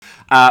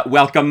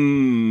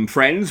Welcome,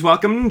 friends.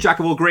 Welcome, Jack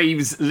of all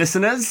Graves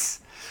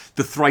listeners.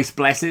 The thrice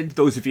blessed,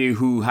 those of you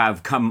who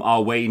have come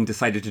our way and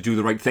decided to do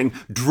the right thing,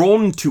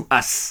 drawn to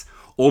us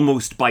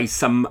almost by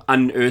some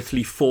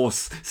unearthly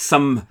force,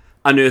 some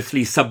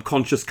unearthly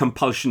subconscious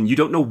compulsion. You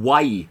don't know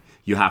why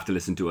you have to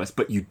listen to us,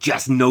 but you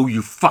just know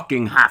you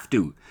fucking have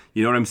to.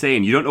 You know what I'm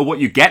saying? You don't know what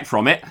you get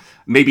from it.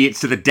 Maybe it's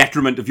to the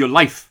detriment of your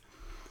life,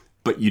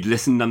 but you'd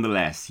listen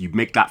nonetheless. You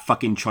make that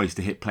fucking choice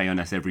to hit play on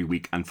us every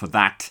week, and for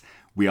that,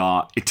 we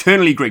are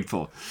eternally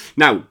grateful.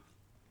 Now,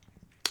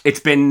 it's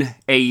been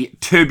a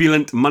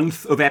turbulent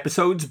month of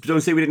episodes.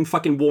 Don't say we didn't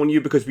fucking warn you,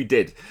 because we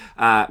did.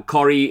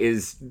 Corrie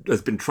has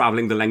been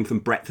travelling the length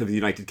and breadth of the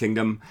United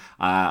Kingdom.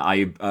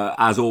 I,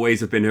 as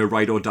always, have been her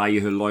ride or die,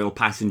 her loyal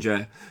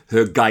passenger,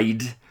 her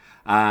guide.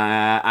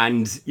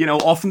 And, you know,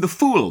 often the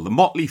fool, the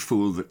motley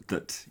fool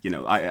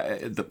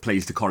that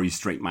plays to Corrie's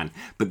straight man.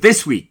 But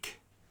this week,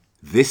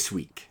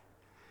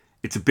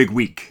 it's a big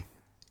week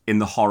in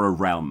the horror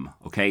realm,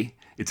 okay?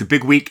 It's a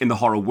big week in the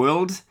horror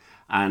world,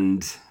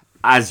 and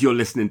as you're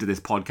listening to this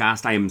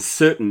podcast, I am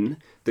certain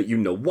that you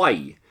know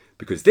why.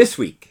 Because this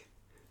week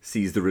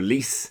sees the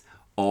release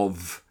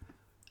of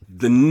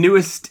the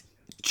newest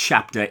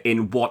chapter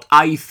in what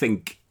I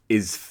think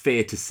is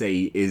fair to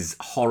say is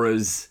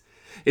horror's...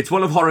 It's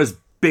one of horror's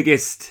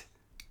biggest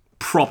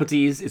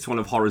properties. It's one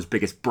of horror's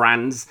biggest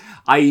brands.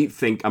 I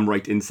think I'm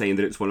right in saying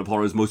that it's one of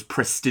horror's most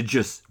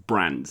prestigious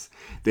brands.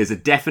 There's a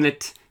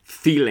definite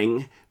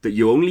feeling that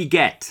you only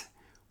get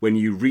when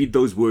you read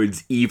those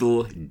words,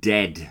 Evil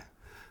Dead.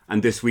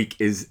 And this week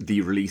is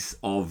the release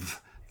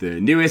of the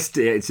newest.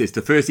 It's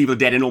the first Evil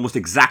Dead in almost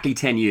exactly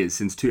 10 years,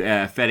 since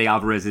Fede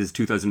Alvarez's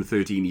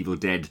 2013 Evil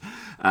Dead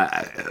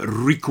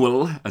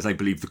requel, as I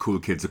believe the cool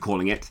kids are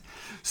calling it.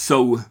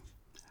 So,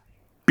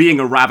 being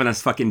a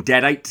ravenous fucking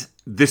deadite,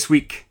 this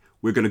week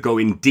we're going to go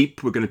in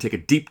deep. We're going to take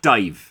a deep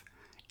dive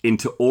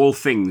into all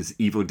things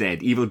Evil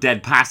Dead. Evil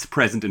Dead past,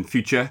 present, and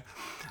future.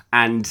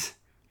 And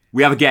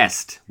we have a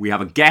guest.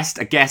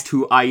 A guest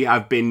who I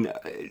have been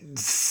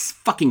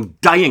fucking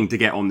dying to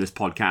get on this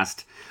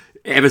podcast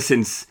ever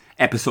since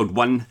episode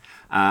 1.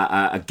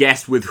 A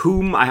guest with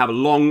whom I have a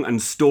long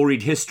and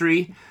storied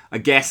history. A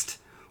guest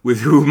with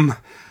whom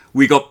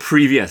we got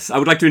previous. I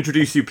would like to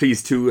introduce you,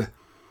 please, to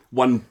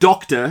one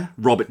Dr.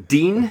 Robert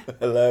Dean.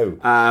 Hello.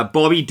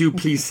 Bobby, do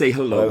please say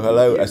hello.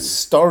 Hello. A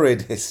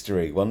storied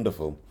history.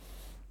 Wonderful.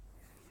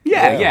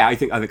 Yeah. I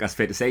think that's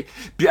fair to say.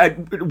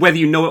 Whether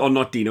you know it or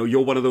not, Dino,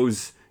 you're one of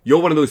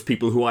those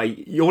people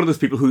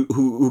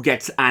who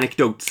gets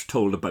anecdotes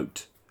told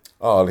about.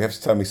 Oh, you have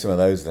to tell me some of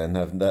those then.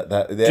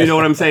 Do you know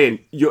what I'm saying?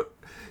 You're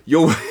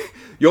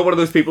one of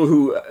those people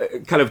who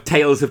kind of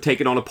tales have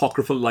taken on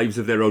apocryphal lives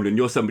of their own, and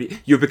you're somebody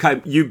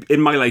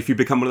in my life. You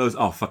become one of those.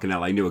 Oh fucking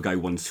hell! I knew a guy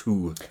once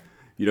who,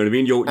 you know what I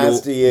mean? You're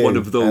one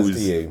of those. As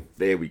do you.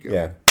 There we go.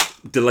 Yeah.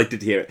 Delighted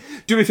to hear it.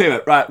 Do me a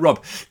favour,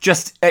 Rob.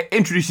 Just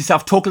introduce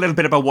yourself. Talk a little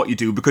bit about what you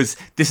do, because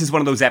this is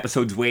one of those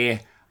episodes where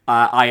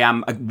I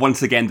am,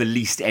 once again, the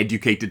least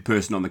educated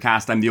person on the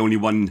cast. I'm the only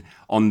one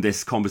on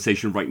this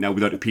conversation right now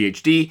without a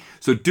PhD.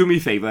 So do me a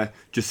favour,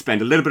 just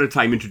spend a little bit of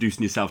time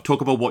introducing yourself,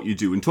 talk about what you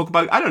do, and talk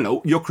about, I don't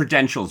know, your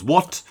credentials.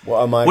 What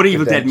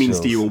Evil Dead means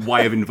to you, and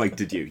why I've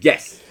invited you.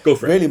 Yes, go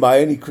for it. Really, my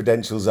only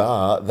credentials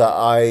are that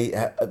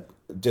I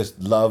just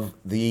love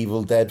the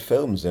Evil Dead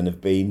films and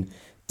have been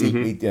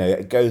deeply,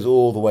 it goes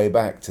all the way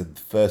back to,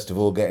 first of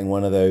all, getting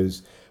one of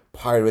those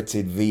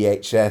pirated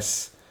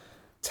VHS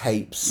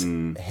tapes,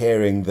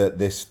 hearing that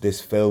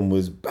this film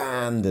was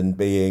banned and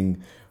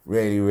being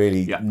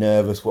really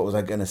nervous. What was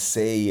I going to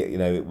see?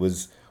 It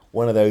was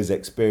one of those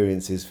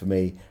experiences for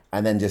me,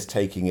 and then just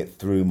taking it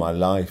through my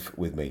life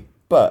with me.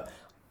 But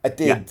I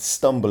did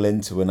stumble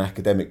into an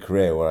academic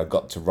career where I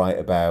got to write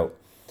about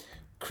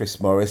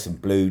Chris Morris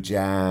and Blue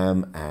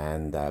Jam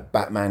and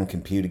Batman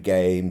computer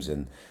games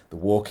and the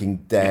Walking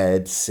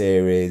Dead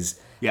series,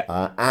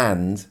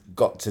 and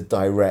got to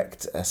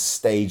direct a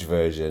stage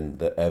version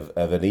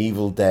of an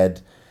Evil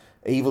Dead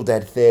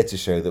theatre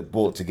show that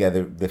brought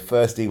together the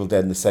first Evil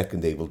Dead and the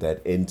second Evil Dead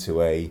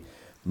into a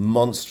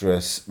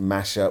monstrous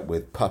mashup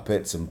with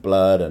puppets and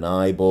blood and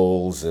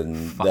eyeballs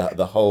and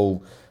the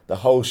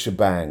whole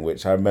shebang,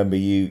 which I remember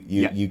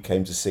you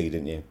came to see,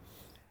 didn't you?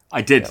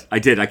 I did.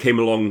 I came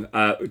along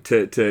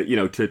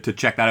to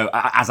check that out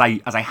as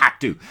I had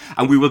to,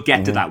 and we will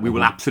get to that. We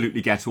will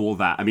absolutely get to all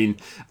that. I mean,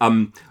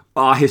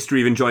 our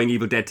history of enjoying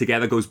Evil Dead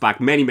together goes back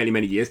many, many,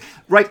 many years.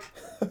 Right.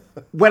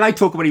 When I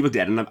talk about Evil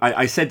Dead, and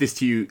I said this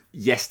to you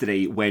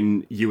yesterday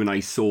when you and I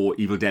saw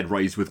Evil Dead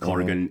Rise with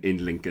Corrigan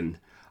in Lincoln.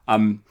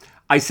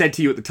 I said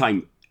to you at the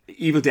time,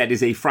 Evil Dead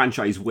is a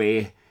franchise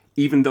where,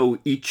 even though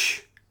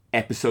each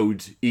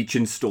episode, each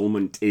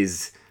installment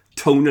is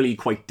tonally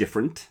quite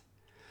different,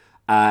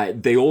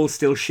 they all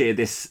still share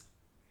this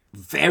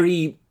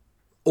very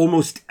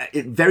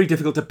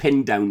difficult to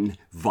pin down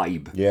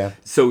vibe. Yeah.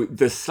 So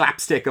the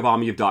slapstick of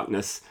Army of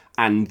Darkness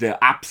and the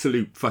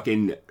absolute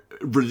fucking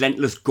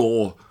relentless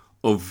gore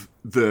of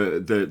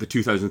the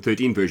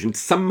 2013 version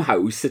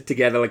somehow sit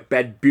together like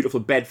beautiful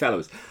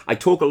bedfellows. I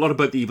talk a lot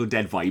about the Evil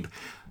Dead vibe.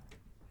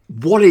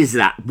 What is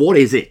that? What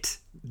is it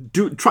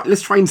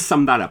let's try and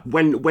sum that up.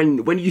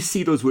 When you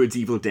see those words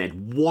Evil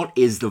Dead, what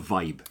is the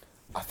vibe?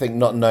 I think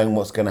not knowing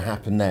what's going to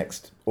happen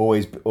next,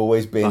 always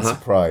being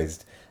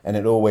surprised, and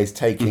it always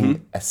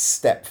taking a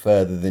step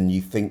further than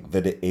you think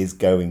that it is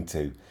going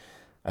to.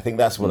 I think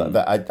that's what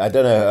I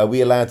don't know. Are we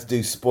allowed to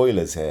do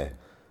spoilers here?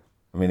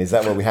 I mean, is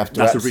that what we have to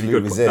That's a absolutely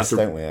really good resist,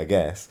 don't we? I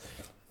guess.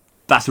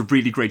 That's a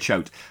really great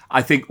shout.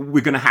 I think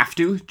we're going to have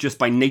to, just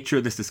by nature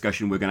of this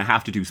discussion, we're going to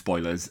have to do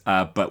spoilers.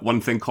 But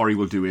one thing Corey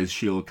will do is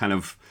she'll kind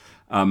of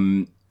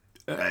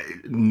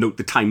note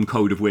the time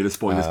code of where the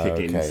spoilers kick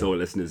in, so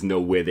listeners know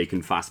where they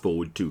can fast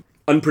forward to.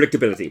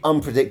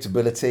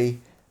 Unpredictability,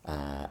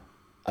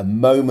 a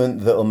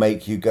moment that'll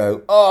make you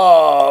go,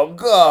 "Oh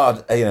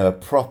God!" You know, a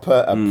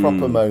proper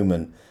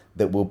moment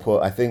that will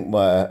put. I think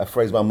a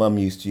phrase my mum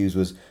used to use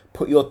was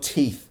 "put your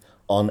teeth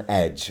on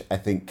edge." I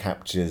think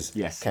captures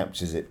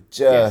it.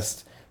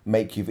 Just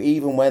make you,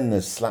 even when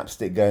there's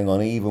slapstick going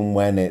on, even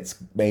when it's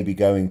maybe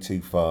going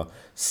too far,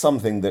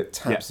 something that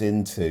taps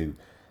into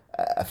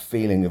a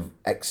feeling of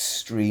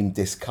extreme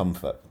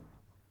discomfort.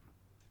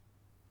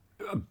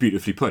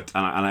 Beautifully put,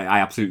 and I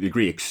absolutely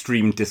agree.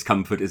 Extreme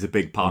discomfort is a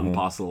big part and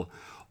parcel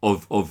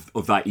of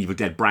that Evil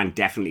Dead brand.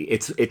 Definitely,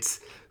 it's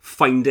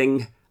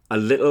finding a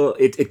little.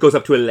 It goes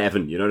up to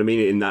 11. You know what I mean?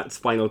 In that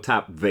Spinal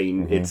Tap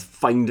vein, it's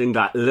finding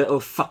that little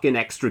fucking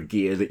extra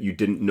gear that you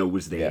didn't know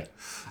was there,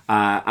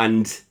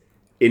 and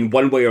in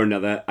one way or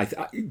another,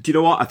 do you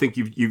know what? I think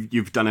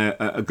you've done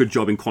a good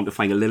job in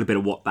quantifying a little bit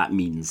of what that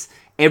means.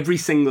 Every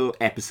single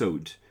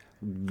episode,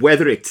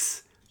 whether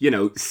it's, you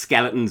know,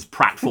 skeletons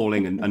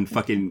pratfalling and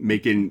fucking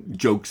making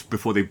jokes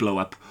before they blow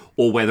up,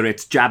 or whether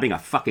it's jabbing a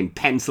fucking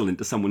pencil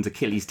into someone's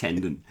Achilles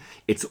tendon,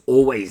 it's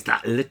always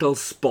that little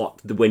spot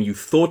that when you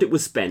thought it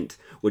was spent,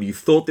 when you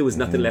thought there was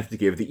nothing left to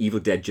give, the Evil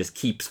Dead just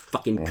keeps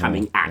fucking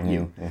coming at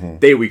you.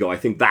 There we go. I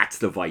think that's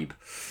the vibe.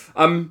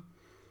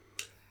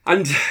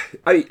 And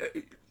I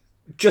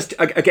just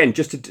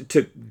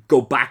to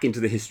go back into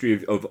the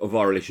history of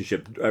our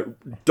relationship,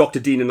 Dr.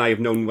 Dean and I have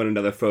known one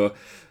another for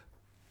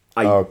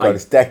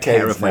it's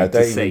decades now.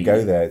 Don't even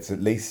go there. It's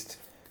at least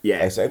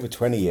it's over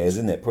 20 years,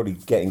 isn't it? Probably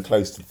getting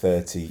close to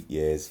 30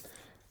 years.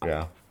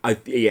 Yeah.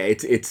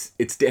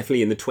 It's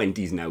definitely in the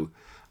 20s now.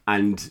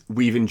 And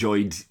we've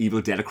enjoyed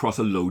Evil Dead across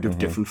a load of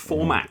different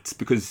formats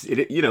because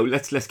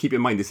let's keep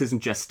in mind, this isn't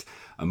just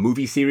a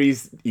movie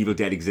series. Evil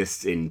Dead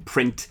exists in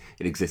print,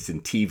 it exists in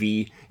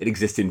TV, it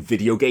exists in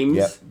video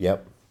games.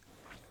 Yep.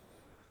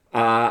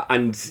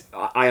 And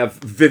I have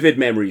vivid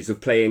memories of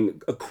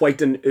playing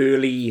quite an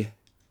early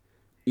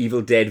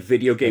Evil Dead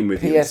video game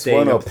with you,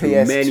 staying up through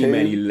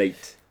many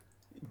late.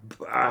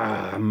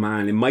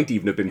 Man, it might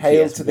even have been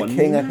Hail PS1. to the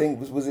King, I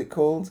think was it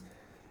called?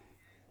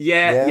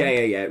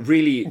 Yeah.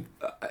 Really,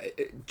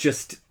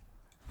 just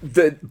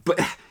but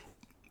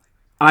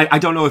I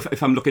don't know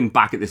if I'm looking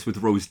back at this with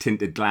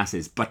rose-tinted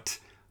glasses, but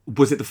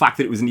was it the fact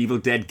that it was an Evil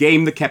Dead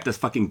game that kept us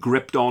fucking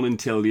gripped on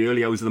until the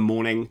early hours of the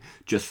morning,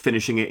 just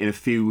finishing it in a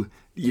few,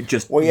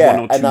 one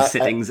or two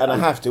sittings? And I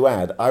have to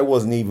add, I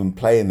wasn't even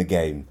playing the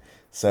game.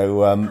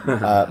 So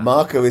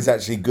Marko is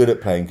actually good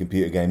at playing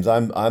computer games.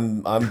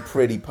 I'm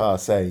pretty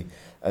passé,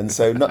 and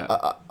so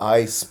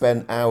I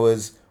spent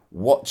hours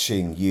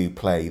watching you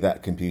play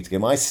that computer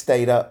game. I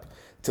stayed up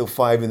till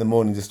 5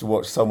 a.m. just to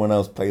watch someone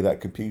else play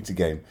that computer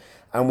game,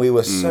 and we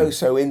were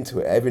so into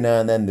it. Every now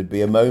and then there'd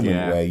be a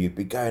moment where you'd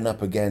be going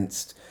up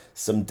against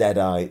some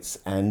deadites,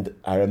 and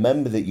I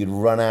remember that you'd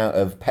run out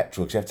of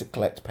petrol because you have to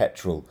collect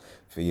petrol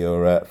for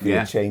your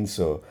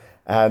chainsaw.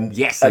 And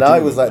I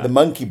was like the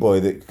monkey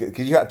boy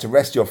because you had to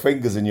rest your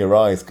fingers in your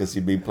eyes because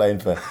you'd been playing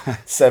for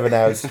 7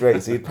 hours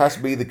straight. So you'd pass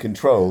me the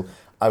control.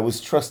 I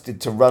was trusted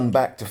to run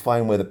back to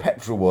find where the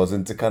petrol was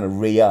and to kind of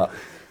re-up,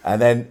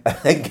 and then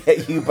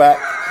get you back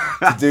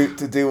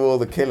to do all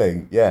the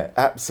killing. Yeah,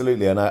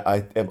 absolutely. And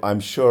I'm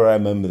sure I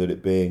remember that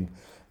it being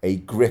a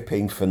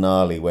gripping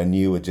finale when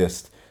you were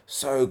just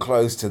so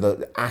close to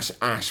the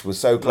Ash was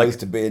so close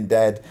to being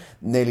dead,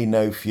 nearly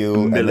no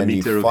fuel, and then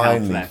you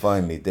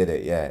finally did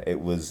it. Yeah, it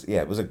was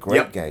a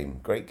great game.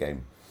 Great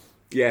game.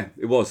 Yeah,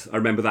 it was. I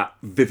remember that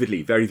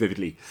vividly, very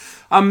vividly.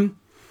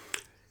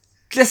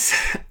 Just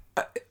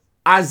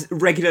as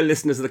regular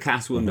listeners of the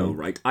cast will know,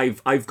 right?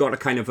 I've got a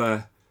kind of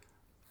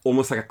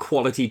almost like a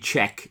quality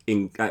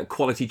checking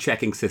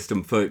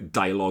system for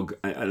dialogue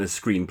and a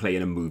screenplay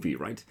in a movie,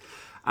 right?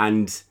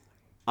 And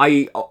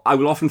I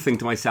will often think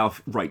to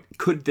myself, right,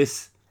 could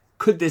this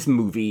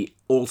movie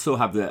also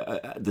have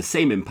the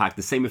same impact,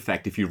 the same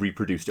effect if you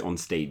reproduced it on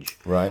stage?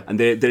 Right. And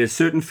there are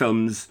certain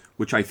films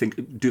which I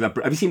think do that.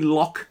 Have you seen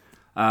Locke?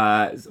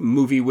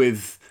 Movie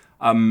with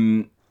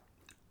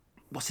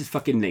what's his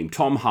fucking name?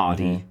 Tom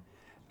Hardy.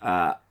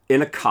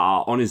 In a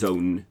car on his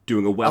own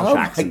doing a Welsh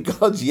accent. Oh my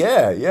God,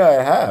 yeah,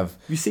 I have.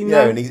 You seen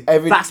that? And he's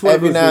every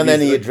now and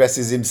then he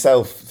addresses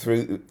himself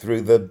through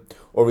the,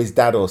 or his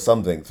dad or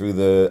something, through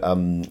the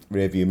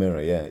rearview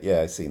mirror.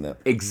 Yeah, I've seen that.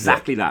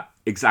 Exactly that.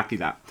 There's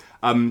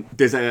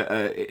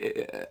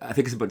I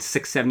think it's about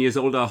 6-7 years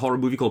old, a horror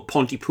movie called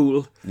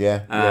Pontypool.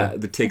 Yeah.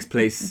 That takes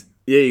place.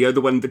 Yeah, you go,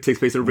 the one that takes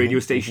place at a radio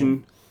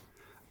station.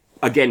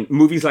 again,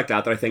 movies like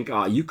that I think,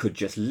 you could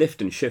just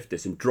lift and shift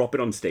this and drop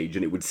it on stage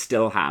and it would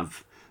still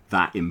have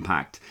that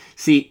impact.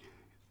 See,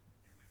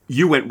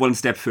 you went one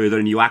step further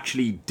and you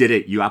actually did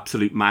it, you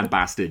absolute mad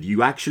bastard.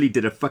 You actually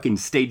did a fucking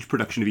stage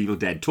production of Evil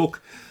Dead.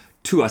 Talk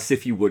to us,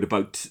 if you would,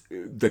 about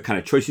the kind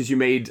of choices you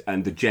made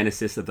and the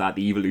genesis of that,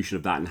 the evolution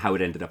of that, and how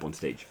it ended up on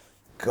stage.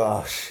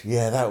 Gosh,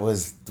 yeah, that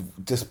was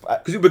just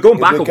because we're going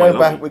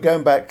back. We're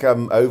going back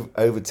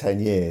over 10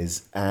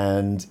 years,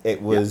 and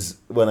it was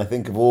when I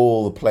think of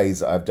all the plays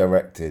that I've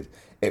directed,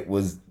 it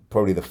was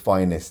probably the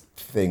finest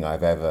thing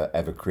I've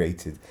ever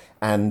created.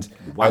 And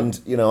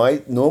you know,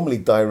 I normally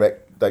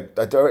direct a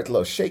lot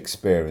of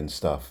Shakespeare and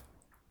stuff,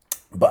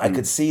 but I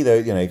could see though,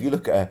 you know, if you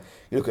look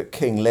at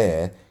King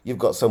Lear, you've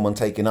got someone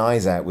taking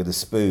eyes out with a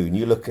spoon.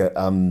 You look at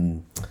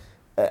you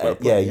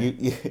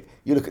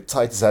look at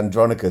Titus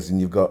Andronicus, and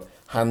you've got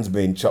hands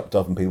being chopped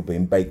off and people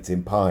being baked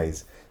in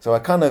pies. So I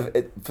kind of,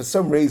 for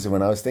some reason,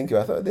 when I was thinking,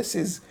 I thought,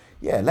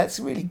 let's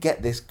really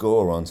get this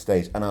gore on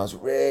stage. And I was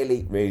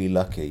really, really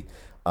lucky.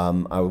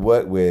 I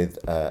worked with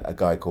a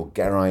guy called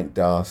Geraint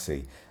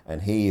Darcy,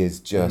 and he is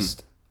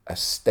just a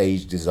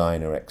stage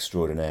designer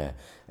extraordinaire.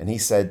 And he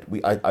said,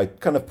 I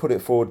kind of put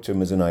it forward to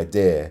him as an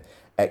idea,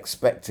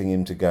 expecting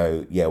him to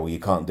go, yeah, well, you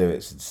can't do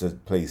it, so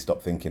please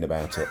stop thinking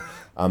about it.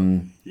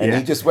 And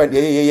he just went,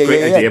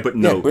 Great idea, but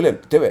no. Yeah,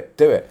 brilliant, do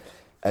it.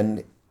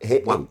 And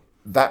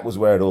that was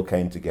where it all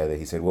came together.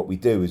 He said, what we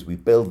do is we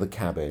build the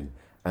cabin,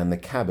 and the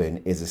cabin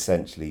is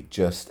essentially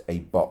just a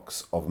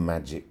box of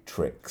magic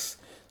tricks.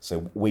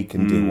 So we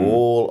can do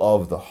all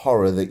of the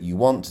horror that you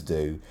want to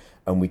do,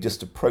 and we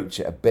just approach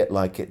it a bit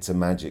like it's a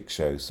magic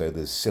show. So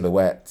there's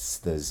silhouettes,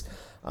 there's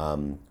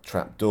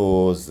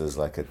trapdoors, there's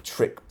like a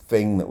trick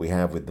thing that we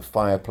have with the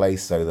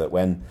fireplace, so that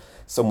when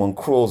someone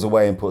crawls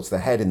away and puts their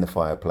head in the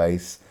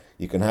fireplace,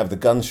 you can have the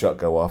gunshot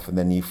go off, and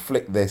then you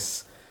flick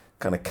this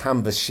kind of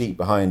canvas sheet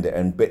behind it,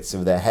 and bits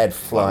of their head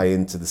fly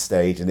into the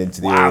stage and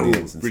into the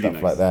audience and stuff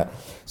like that.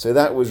 So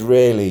that was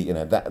really, you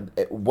know,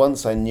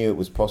 once I knew it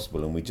was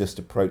possible, and we just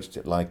approached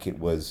it like it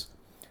was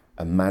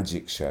a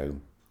magic show,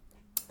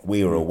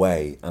 we were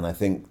away. And I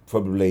think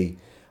probably,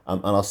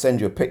 and I'll send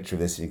you a picture of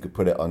this, and you could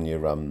put it on your,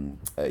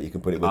 you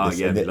can put it with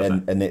this,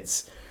 and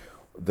it's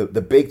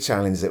the big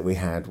challenge that we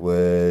had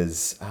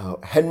was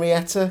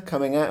Henrietta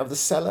coming out of the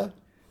cellar.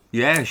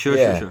 Yeah,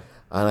 sure.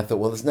 And I thought,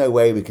 well, there's no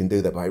way we can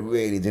do that, but I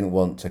really didn't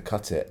want to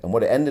cut it. And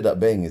what it ended up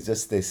being is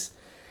just this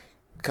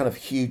kind of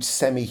huge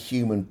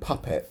semi-human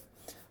puppet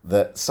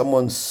that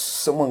someone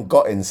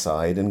got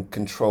inside and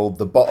controlled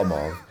the bottom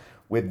of,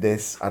 with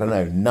this,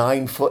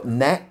 9-foot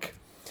neck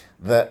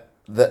that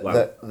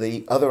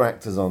the other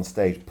actors on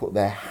stage put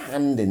their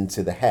hand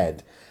into the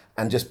head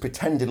and just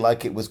pretended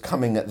like it was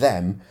coming at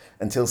them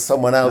until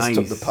someone else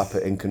took the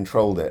puppet and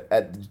controlled it.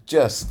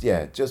 Just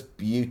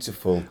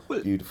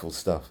beautiful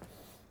stuff.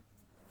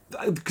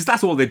 Because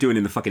that's all they're doing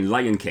in the fucking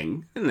Lion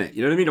King, isn't it?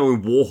 You know what I mean? Or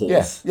in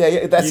Warhorse.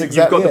 Yeah. That's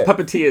exactly it.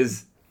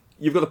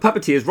 You've got the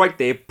puppeteers right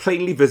there,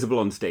 plainly visible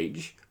on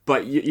stage.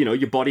 But you know,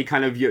 your body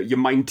kind of your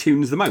mind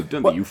tunes them out,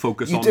 don't they? You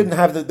focus on. You didn't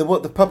have the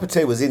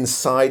puppeteer was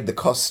inside the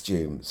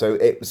costume, so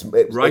it's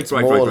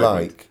more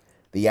like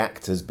the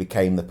actors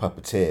became the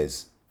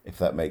puppeteers, if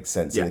that makes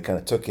sense. So they kind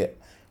of took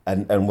it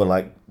and were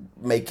like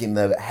making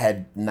the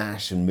head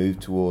gnash and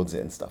move towards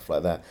it and stuff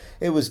like that.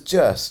 It was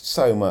just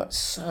so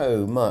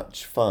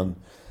much fun.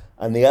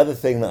 And the other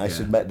thing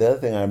that the other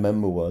thing I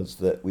remember was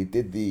that we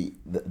did the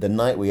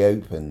night we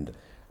opened,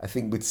 I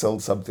think we'd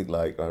sold something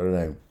like,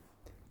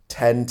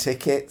 10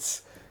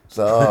 tickets.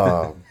 So,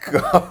 oh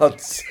God,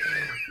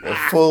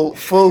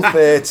 full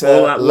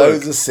theatre,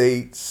 loads of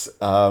seats,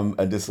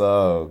 and just,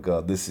 oh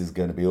God, this is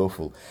going to be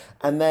awful.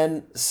 And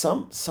then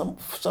some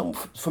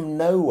from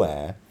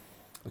nowhere,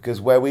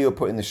 because where we were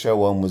putting the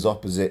show on was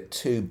opposite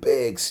two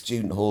big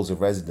student halls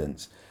of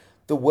residence,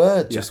 the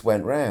word just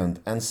went round,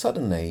 and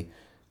suddenly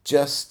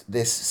just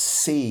this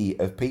sea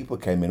of people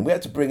came in. We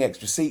had to bring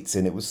extra seats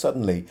in. It was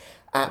suddenly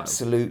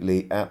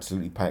absolutely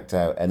packed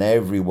out, and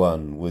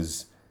everyone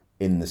was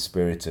in the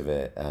spirit of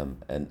it, and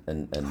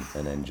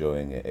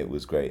enjoying it. It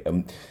was great.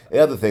 The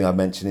other thing I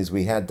mentioned is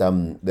we had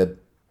the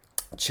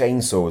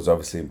chainsaw was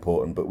obviously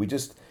important, but we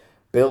just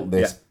built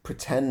this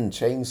pretend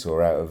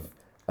chainsaw out of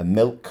a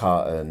milk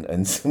carton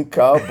and some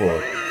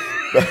cardboard.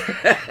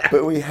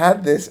 But we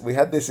had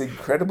this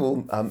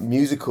incredible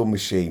musical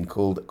machine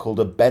called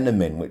a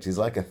Benamin, which is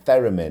like a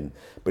theremin,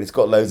 but it's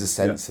got loads of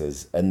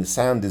sensors. And the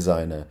sound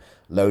designer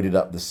loaded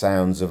up the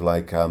sounds of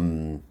like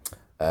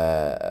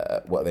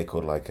what they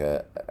called like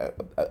a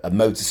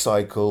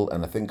motorcycle,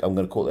 and I think I'm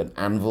going to call it an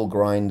anvil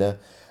grinder.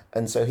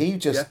 And so he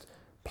just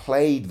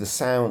played the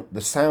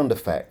sound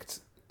effect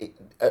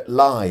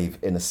live,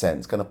 in a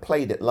sense, kind of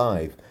played it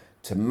live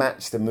to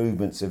match the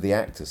movements of the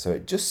actors. So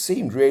it just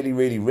seemed really,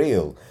 really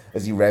real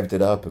as he revved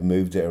it up and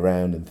moved it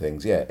around and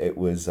things. Yeah, it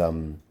was, I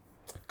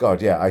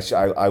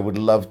would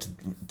love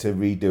to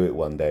redo it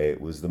one day. It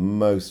was the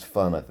most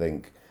fun, I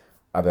think,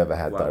 I've ever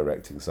had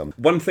directing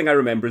something. One thing I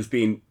remember as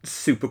being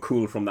super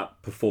cool from that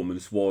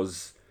performance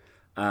was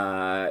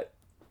the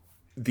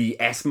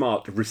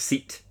S-marked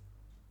receipt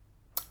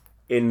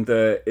in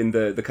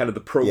the kind of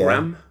the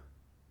program.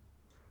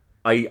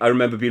 I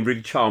remember being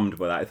really charmed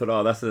by that. I thought,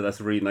 oh, that's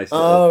a really nice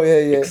little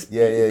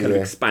kind of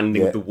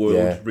expanding of the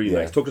world. Really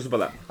nice. Talk to us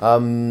about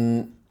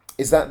that.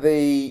 Is that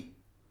the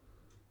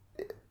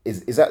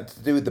is that to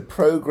do with the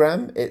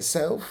program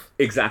itself?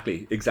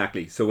 Exactly.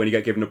 So when you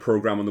get given a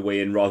program on the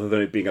way in, rather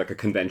than it being like a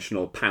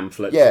conventional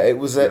pamphlet, it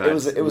was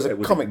a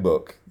comic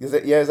book. Is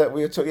it? Yeah, is that what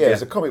you're talking? Yeah, it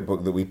was a comic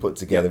book that we put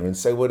together, and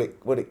so what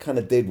it kind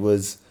of did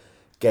was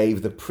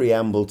gave the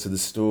preamble to the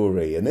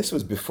story, and this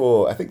was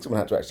before I think someone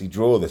had to actually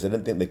draw this. I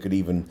don't think they could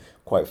even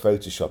quite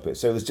Photoshop it.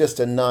 So it was just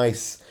a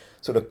nice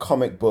sort of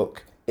comic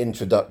book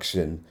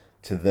introduction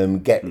to them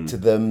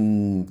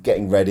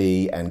getting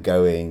ready and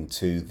going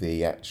to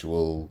the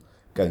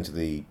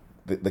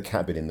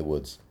cabin in the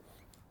woods.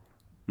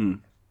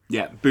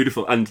 Yeah,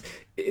 beautiful. And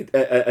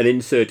an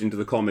insert into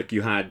the comic,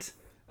 you had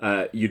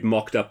you'd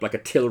mocked up like a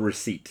till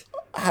receipt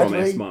from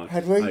S-Mart.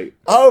 Had we?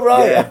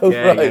 Right.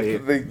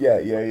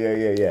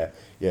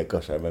 Yeah,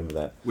 gosh, I remember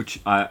that. Which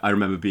I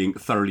remember being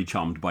thoroughly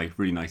charmed by.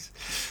 Really nice.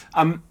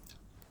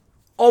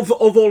 Of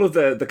all of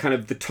the kind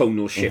of the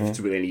tonal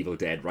shifts within Evil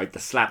Dead, right? The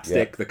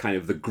slapstick, the kind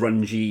of the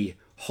grungy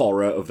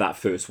horror of that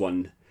first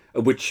one,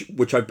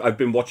 which I've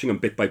been watching them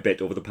bit by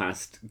bit over the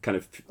past kind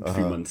of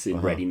few months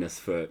in readiness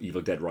for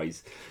Evil Dead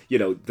Rise. You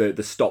know,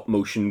 the stop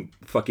motion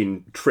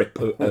fucking trip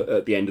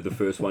at the end of the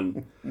first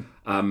one.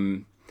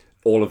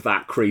 All of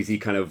that crazy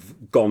kind of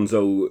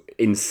gonzo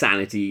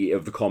insanity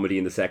of the comedy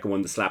in the second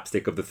one, the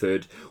slapstick of the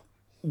third.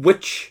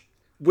 Which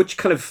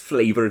kind of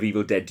flavour of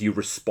Evil Dead do you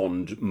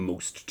respond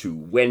most to?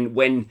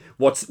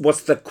 What's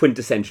the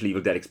quintessential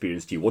Evil Dead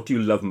experience to you? What do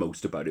you love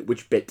most about it?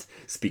 Which bit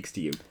speaks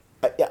to you?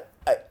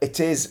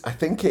 It is. I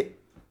think it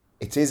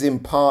is in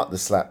part the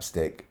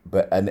slapstick,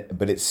 but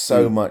it's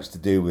so much to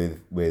do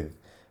with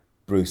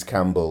Bruce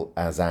Campbell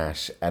as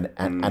Ash, and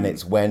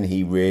it's when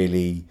he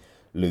really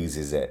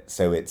loses it.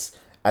 So it's,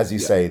 as you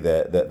say,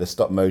 the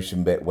stop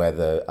motion bit where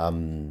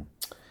the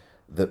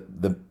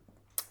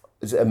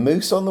is it a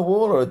moose on the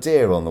wall or a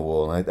deer on the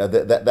wall?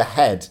 The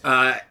head.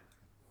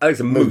 It's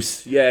a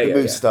moose. The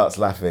moose starts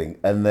laughing,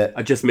 and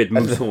I just made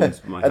moose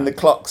horns. And the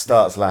clock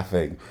starts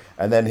laughing,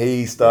 and then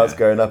he starts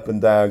going up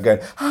and down, going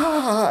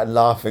and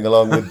laughing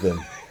along with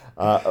them.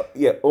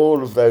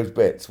 All of those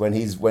bits when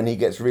he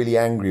gets really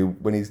angry,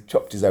 when he's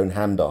chopped his own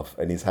hand off,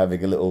 and he's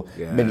having a little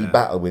mini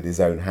battle with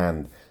his own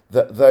hand.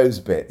 Those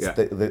bits,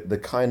 the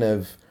kind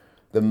of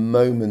the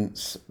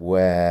moments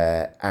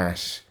where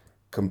Ash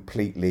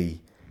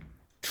completely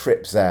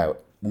trips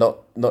out,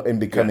 not in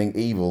becoming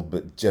evil,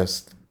 but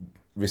just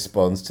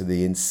responds to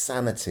the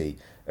insanity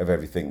of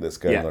everything that's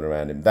going on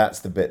around him. That's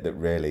the bit that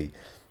really,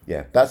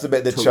 that's the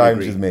bit that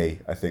chimes with me.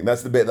 I think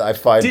that's the bit that I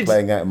find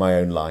playing out in my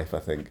own life. I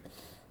think,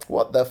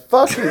 what the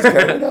fuck is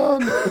going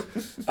on?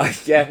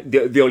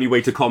 The only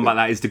way to combat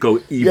that is to go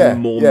even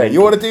more. Yeah,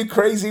 you want to do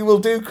crazy? We'll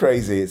do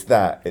crazy. It's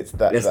that. That's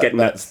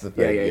the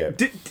thing.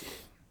 Yeah.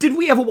 Did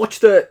we ever watch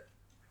the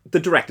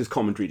director's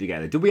commentary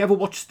together? Did we ever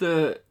watch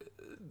the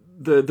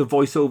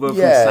voiceover from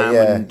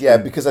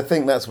Sam? Because I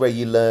think that's where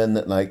you learn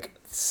that like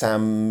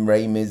Sam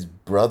Raimi's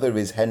brother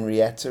is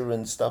Henrietta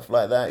and stuff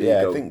like that.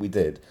 I think we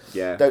did.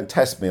 Yeah. Don't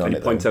test me on it.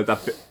 He points out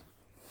that bit.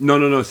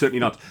 No, certainly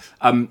not.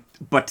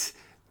 But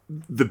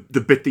the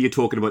bit that you're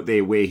talking about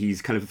there, where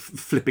he's kind of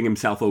flipping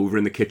himself over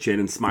in the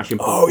kitchen and smashing.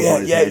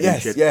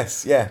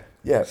 Yes.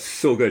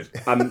 So good.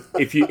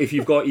 If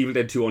you've got Evil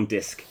Dead 2 on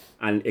disc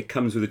and it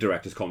comes with a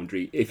director's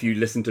commentary, if you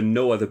listen to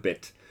no other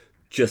bit,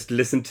 just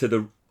listen to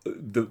the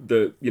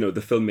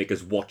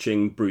filmmakers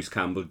watching Bruce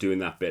Campbell doing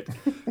that bit,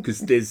 because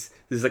there's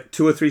like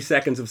 2 or 3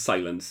 seconds of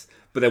silence,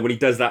 but then when he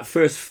does that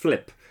first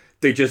flip,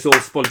 they just all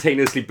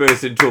spontaneously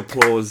burst into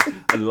applause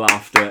and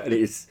laughter, and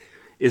it's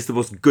the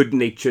most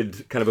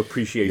good-natured kind of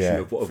appreciation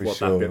of what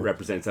that bit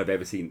represents I've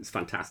ever seen. It's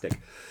fantastic.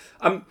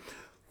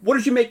 What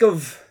did you make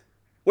of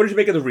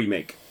the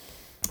remake?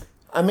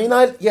 I mean,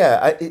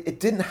 it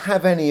didn't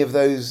have any of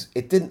those.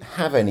 It didn't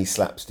have any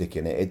slapstick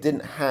in it. It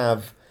didn't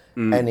have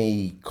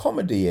any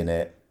comedy in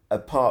it,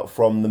 apart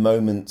from the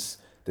moments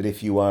that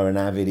if you are an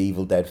avid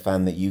Evil Dead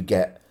fan, that you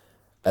get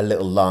a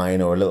little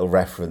line or a little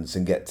reference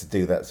and get to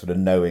do that sort of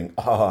knowing,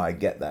 I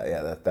get that.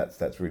 Yeah,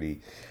 that's really...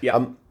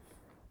 Yeah.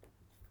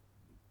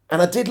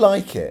 And I did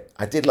like it.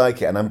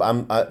 And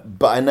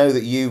but I know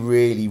that you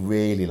really,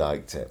 really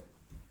liked it.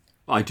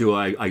 I do.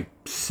 I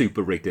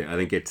super rate it. I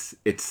think it's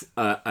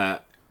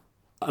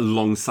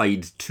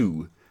alongside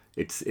 2.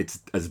 It's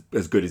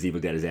as good as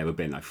Evil Dead has ever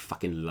been. I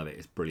fucking love it.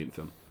 It's a brilliant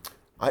film.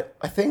 I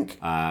think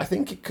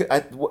it could.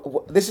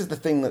 This is the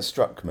thing that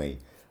struck me.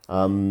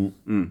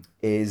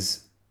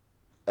 Is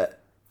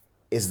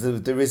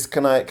there is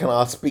can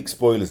I speak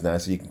spoilers now,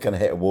 so you can kind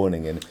of hit a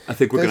warning in. I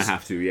think we're going to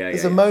have to.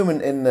 There's a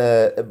moment in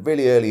the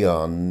really early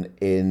on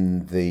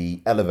in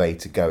the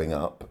elevator going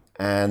up,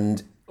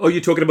 and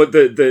you're talking about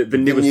the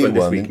newest one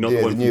this week, not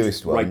the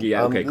newest one. Right?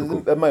 Yeah. Okay.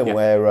 Cool. A moment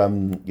where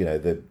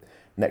the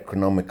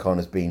Necronomicon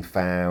has been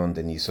found,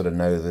 and you sort of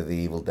know that the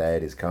Evil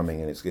Dead is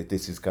coming, and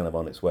this is kind of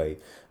on its way.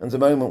 And there's a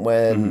moment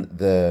when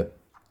the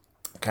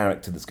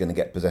character that's going to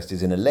get possessed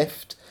is in a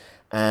lift,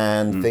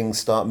 and things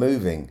start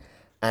moving,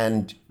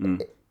 And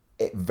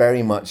it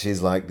very much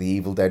is like the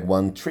Evil Dead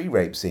 1 tree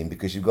rape scene,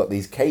 because you've got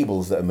these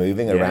cables that are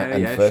moving around,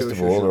 and first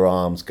of all her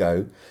arms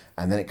go,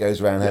 and then it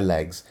goes around her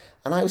legs.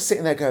 And I was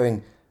sitting there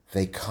going,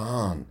 they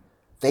can't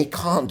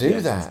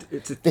do that.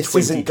 It's a this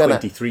isn't gonna.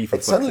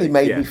 It suddenly sake.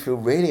 made me feel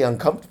really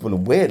uncomfortable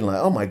and weird, and like,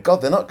 oh my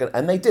god, they're not gonna.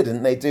 And they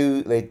didn't. They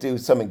do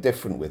something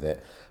different with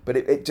it. But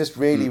it just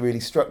really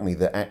struck me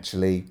that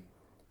actually,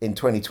 in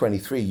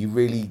 2023, you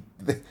really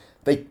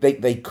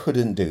they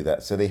couldn't do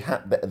that. So they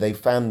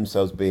found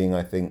themselves being,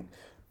 I think,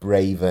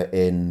 braver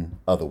in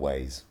other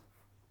ways.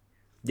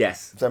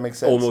 Yes. Does that make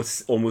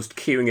sense? Almost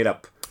queuing it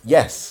up.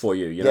 Yes. For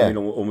you, you know what I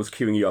mean? Almost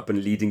queuing you up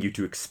and leading you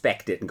to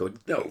expect it and go,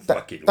 no,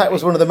 fucking That way.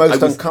 was one of the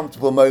most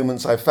uncomfortable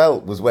moments I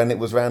felt, was when it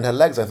was around her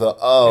legs. I thought,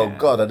 oh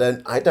God,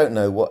 I don't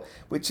know what,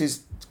 which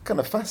is kind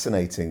of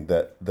fascinating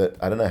that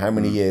I don't know how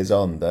many years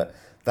on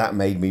that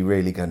made me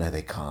really go, no,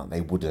 they can't,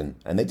 they wouldn't,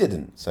 and they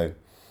didn't. So,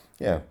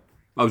 yeah.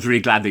 I was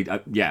really glad they,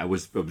 I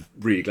was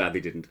really glad they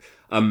didn't.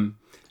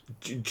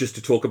 Just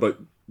to talk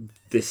about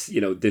this,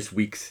 this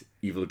week's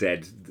Evil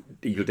Dead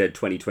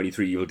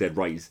 2023, Evil Dead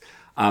Rise.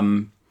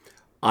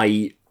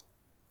 I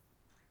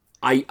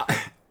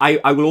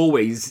will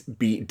always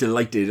be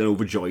delighted and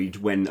overjoyed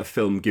when a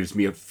film gives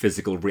me a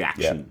physical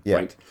reaction,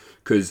 right?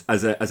 Because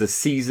as a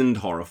seasoned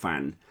horror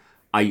fan,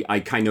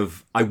 I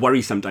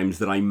worry sometimes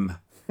that I'm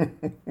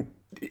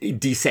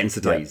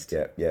desensitized.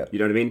 Yeah. You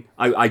know what I mean?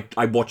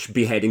 I watch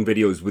beheading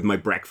videos with my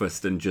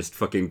breakfast and just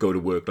fucking go to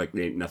work like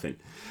they ain't nothing.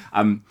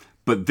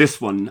 But this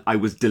one, I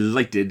was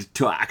delighted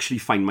to actually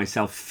find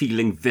myself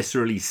feeling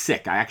viscerally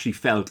sick. I actually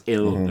felt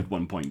ill at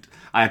one point.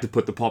 I had to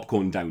put the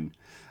popcorn down.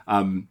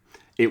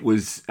 It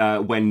was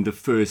when the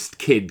first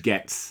kid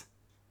gets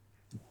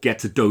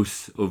a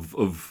dose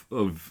of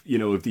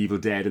the Evil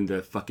Dead, and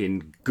the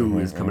fucking goo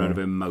is coming out of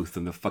her mouth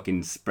and the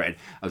fucking spread.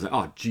 I was like,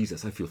 oh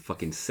Jesus, I feel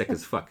fucking sick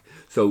as fuck.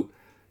 So,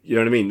 you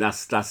know what I mean?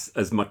 That's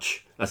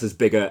as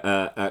big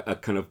a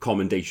kind of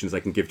commendation as I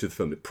can give to the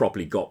film. It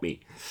properly got me.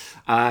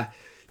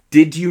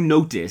 Did you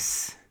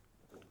notice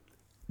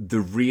the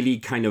really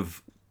kind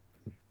of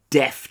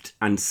deft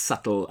and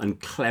subtle and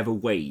clever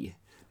way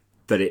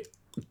that it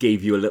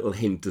gave you a little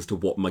hint as to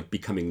what might be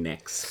coming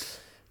next?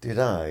 Did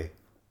I?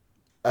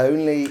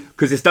 Only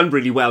because it's done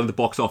really well in the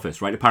box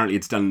office, right? Apparently,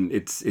 it's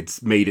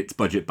made its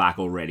budget back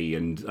already,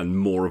 and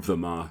more of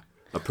them are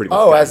pretty much.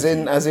 Oh,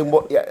 guaranteed. as in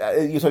what? Yeah,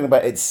 you're talking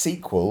about its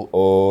sequel,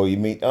 or you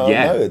mean? Oh,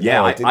 yeah,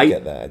 no, I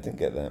didn't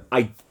get that.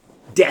 I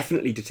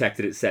definitely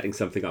detected it setting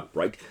something up,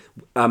 right?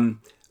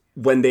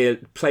 When they're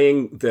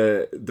playing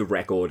the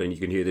record, and you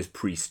can hear this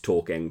priest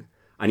talking,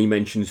 and he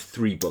mentions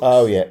 3 books.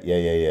 Oh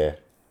yeah.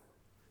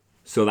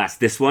 So that's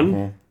this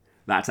one.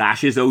 That's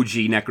Ash's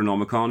OG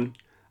Necronomicon,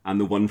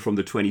 and the one from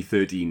the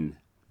 2013.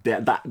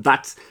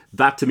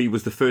 That to me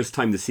was the first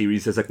time the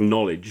series has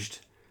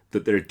acknowledged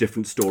that there are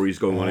different stories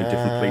going on in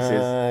different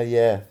places.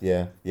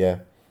 Yeah.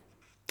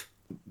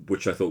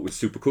 Which I thought was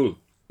super cool.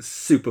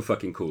 Super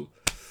fucking cool.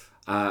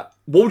 What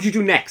would you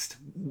do next?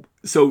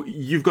 So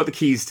you've got the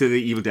keys to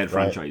the Evil Dead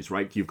franchise,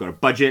 right? You've got a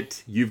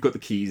budget. You've got the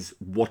keys.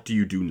 What do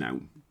you do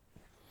now?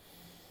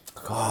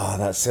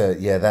 Oh,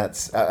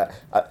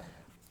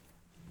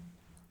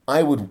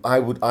 I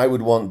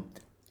would want.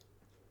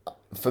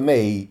 For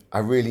me, I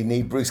really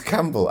need Bruce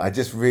Campbell. I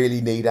just really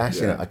need Ash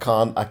in it. I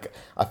can't.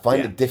 I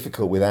find it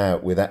difficult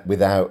without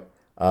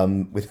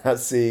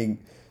seeing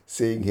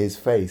his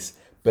face.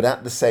 But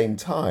at the same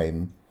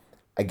time,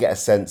 I get a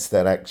sense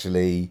that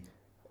actually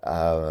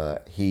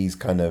he's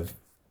kind of.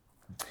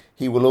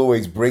 He will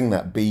always bring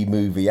that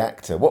B-movie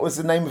actor. What was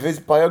the name of his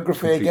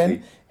biography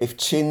again? If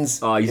Chins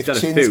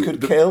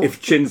Could Kill. If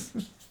Chins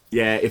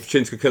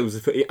Could Kill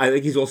was I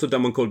think he's also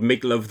done one called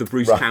Make Love the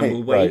Bruce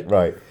Campbell Way.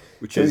 Right.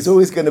 So he's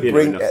always going to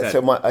bring.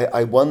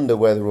 I wonder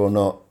whether or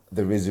not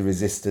there is a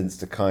resistance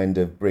to kind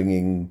of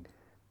bringing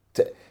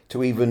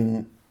to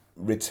even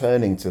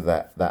returning to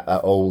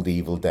that old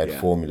Evil Dead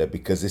formula,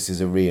 because this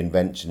is a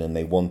reinvention and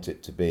they want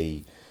it to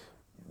be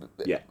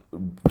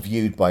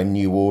viewed by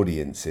new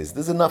audiences.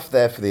 There's enough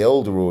there for the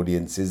older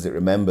audiences that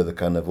remember the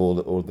kind of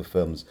all the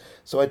films.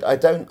 So I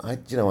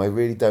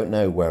really don't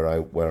know where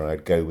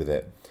I'd go with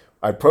it.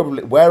 I'd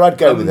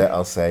go with it,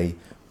 I'll say,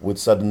 would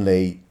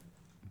suddenly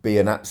be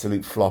an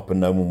absolute flop and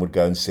no one would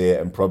go and see it,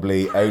 and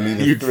probably only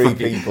the 3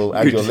 people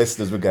and your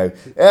listeners would go,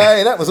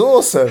 hey, that was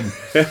awesome.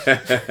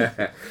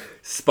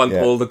 Spunk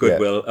all the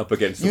goodwill up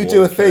against the wall. You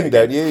do a thing,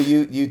 don't you?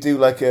 You do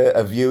like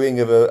a viewing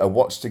of a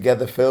watch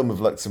together film of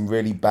like some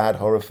really bad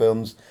horror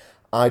films.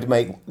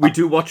 We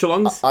do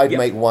watch-alongs. I'd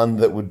make one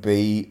that would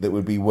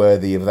be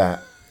worthy of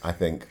that, I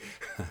think.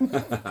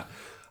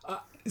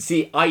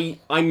 See,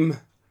 I'm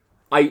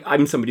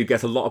somebody who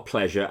gets a lot of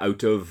pleasure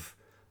out of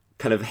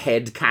kind of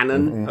head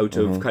canon, out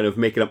of kind of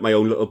making up my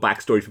own little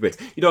backstory for bits.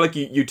 You know, like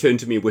you turned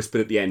to me and whispered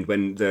at the end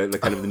when the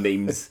kind of the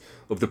names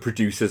of the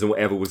producers and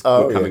whatever were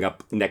coming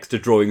up next to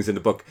drawings in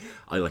the book.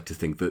 I like to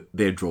think that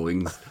they're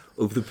drawings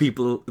of the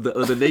people that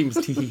are the names.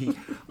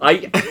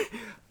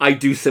 I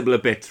do similar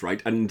bits,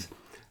 right? And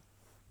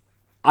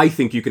I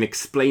think you can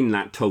explain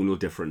that tonal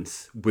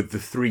difference with the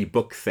 3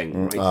 book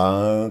thing, right?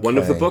 Okay. One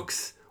of the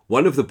books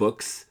One of the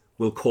books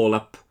will call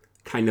up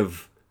kind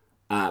of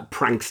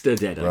prankster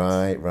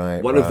deadites.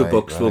 Right. One of the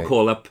books will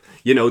call up,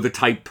 the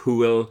type who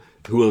will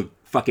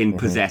fucking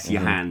possess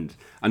your hand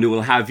and who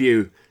will have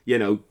you,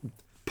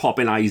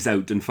 popping eyes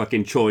out and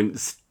fucking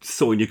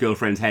sewing your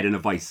girlfriend's head in a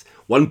vice.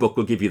 One book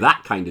will give you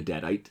that kind of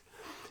deadite.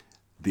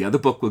 The other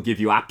book will give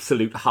you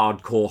absolute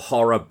hardcore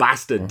horror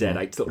bastard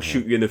deadites that will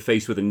shoot you in the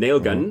face with a nail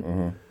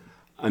gun.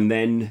 And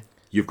then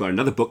you've got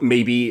another book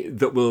maybe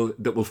that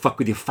will fuck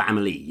with your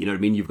family. You know what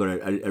I mean? You've got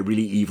a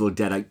really evil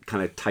deadite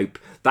kind of type.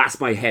 That's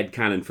my head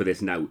canon for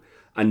this now.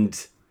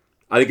 And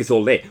I think it's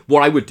all there.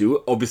 What I would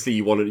do, obviously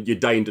you're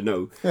dying to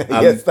know.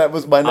 Yes, that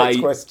was my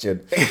next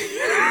question.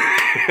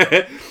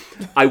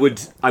 I would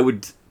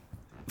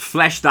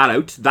flesh that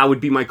out. That would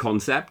be my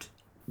concept.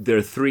 There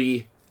are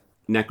 3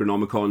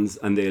 Necronomicons,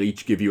 and they'll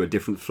each give you a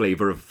different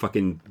flavor of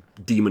fucking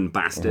demon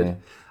bastard.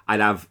 I'd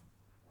have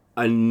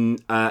an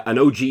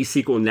OG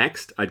sequel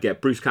next. I'd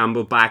get Bruce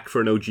Campbell back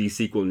for an OG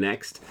sequel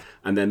next,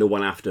 and then the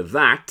one after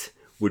that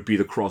would be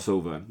the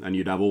crossover, and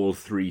you'd have all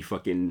 3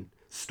 fucking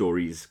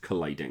stories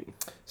colliding.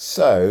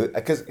 So,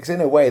 because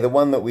in a way,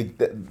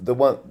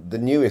 the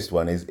newest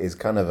one is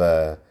kind of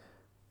a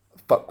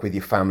fuck with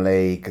your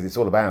family, because it's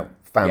all about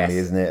family,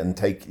 isn't it? And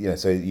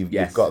so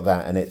you've got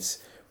that, and it's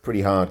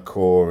pretty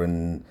hardcore,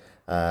 and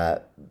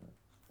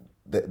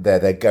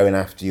they're going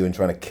after you and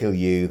trying to kill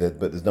you, but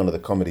there's none of the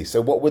comedy. So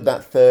what would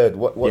that third?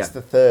 What's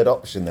the third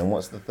option then?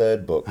 What's the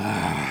third book?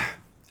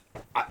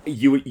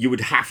 You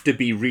would have to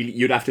be really.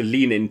 You'd have to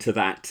lean into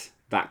that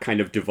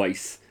kind of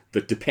device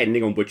that,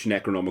 depending on which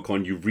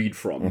Necronomicon you read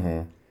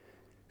from.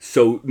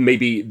 So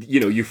maybe,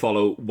 you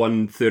follow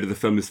 1/3 of the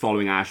film is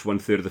following Ash,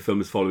 1/3 of the film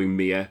is following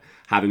Mia,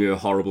 having a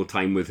horrible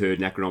time with her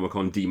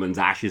Necronomicon demons.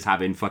 Ash is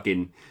having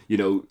fucking,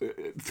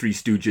 Three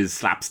Stooges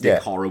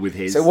slapstick horror with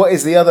his. So what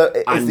is the other,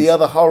 is the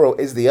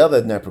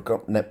other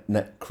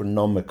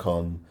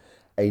Necronomicon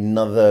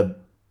another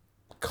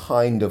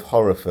kind of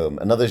horror film?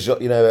 Another,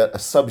 a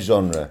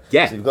subgenre?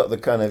 Yeah. So you've got the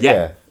kind of,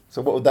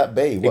 So what would that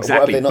be? What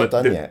have they not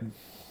done yet?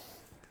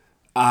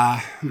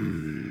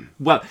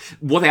 Well,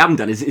 what they haven't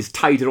done is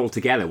tied it all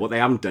together. What they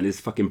haven't done is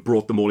fucking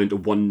brought them all into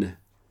one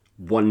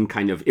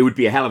kind of. It would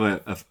be a hell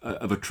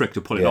of a trick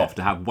to pull it off,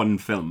 to have one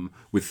film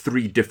with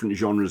 3 different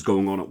genres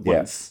going on at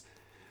once.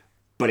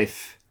 But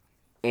if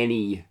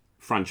any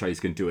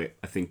franchise can do it,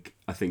 I think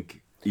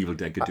Evil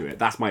Dead could do it.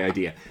 That's my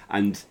idea.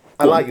 And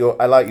I like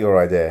your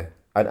idea.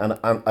 And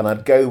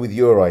I'd go with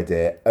your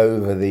idea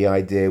over the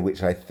idea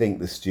which I think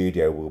the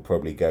studio will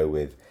probably go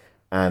with,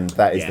 and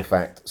that is the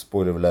fact,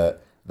 spoiler alert,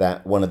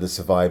 that one of the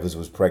survivors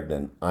was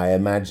pregnant. I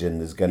imagine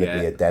there's going to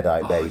be a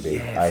deadite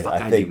baby.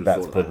 I think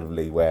that's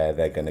probably where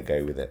they're going to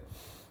go with it.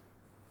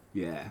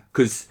 Yeah,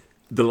 because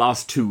the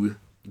last two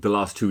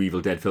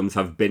Evil Dead films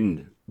have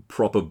been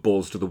proper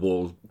balls to the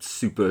wall,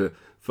 super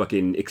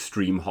fucking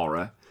extreme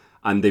horror,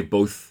 and they've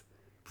both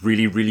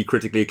really, really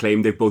critically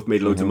acclaimed. They've both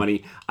made loads of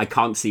money. I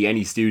can't see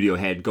any studio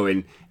head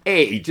going,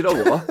 "Hey, do you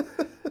know what?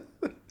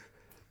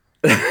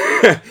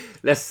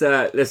 let's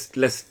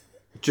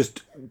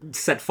just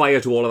set fire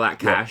to all of that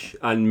cash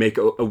and make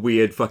a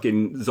weird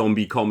fucking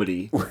zombie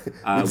comedy with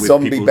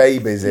zombie people,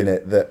 babies in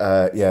it."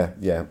 That yeah,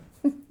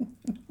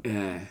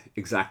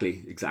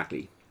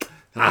 exactly.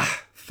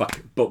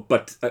 Fuck.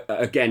 But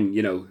again,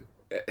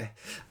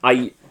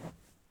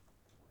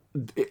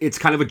 it's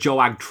kind of a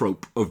Joag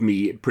trope of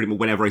me, pretty much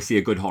whenever I see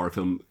a good horror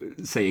film,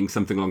 saying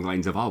something along the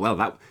lines of, "Oh well,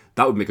 that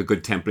would make a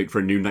good template for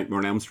a new Nightmare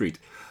on Elm Street."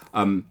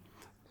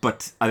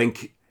 But I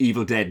think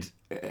Evil Dead.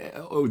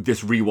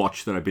 This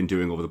rewatch that I've been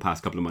doing over the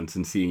past couple of months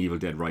and seeing Evil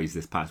Dead Rise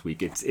this past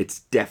week, it's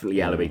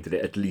definitely elevated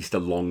it, at least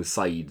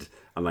alongside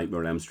A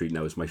Nightmare on Elm Street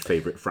now, is my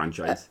favourite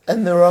franchise.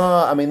 And there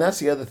are, that's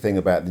the other thing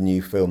about the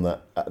new film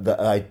that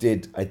I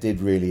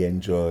did really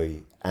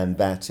enjoy, and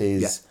that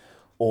is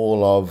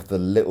all of the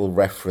little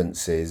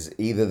references,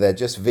 either they're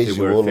just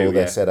visual or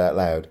they're said out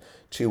loud,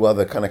 to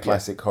other kind of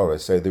classic horror.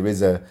 So there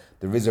is a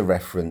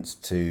reference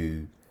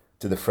to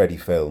the Freddy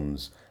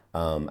films.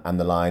 And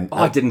the line.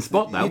 I didn't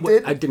spot that.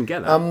 Did? I didn't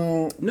get that.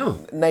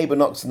 No. Neighbour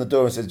knocks on the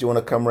door and says, "Do you want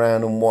to come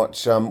round and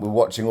watch? We're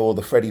watching all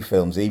the Freddy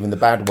films, even the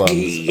bad ones."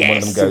 Yes, and one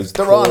of them goes,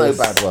 "There are no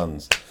bad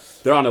ones."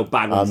 There are no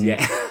bad ones.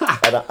 Yeah.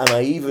 and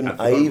I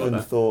even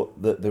thought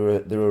that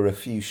there are a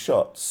few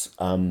shots.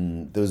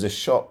 There was a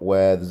shot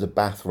where there's a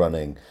bath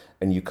running,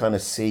 and you kind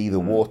of see the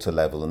water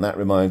level, and that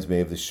reminds me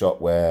of the shot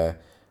where,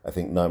 I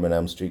think, Nightmare on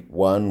Elm Street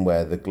 1,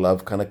 where the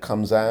glove kind of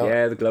comes out.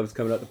 Yeah, the glove's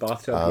coming out the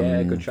bathtub.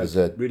 Good shot. There's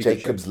a really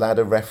Jacob's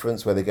Ladder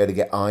reference where they go to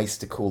get ice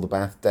to cool the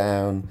bath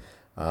down.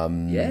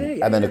 And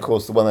then, of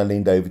course, the one I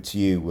leaned over to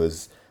you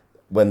was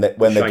when they're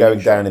going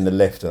down in the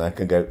lift, and I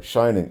can go,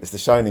 Shining. It's the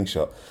Shining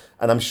shot.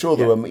 And I'm sure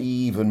there are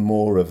even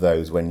more of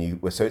those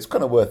so it's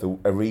kind of worth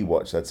a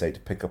rewatch, I'd say, to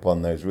pick up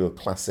on those real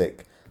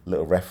classic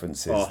little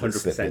references that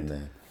slip in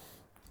there.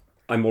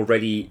 I'm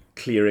already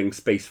clearing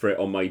space for it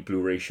on my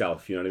Blu-ray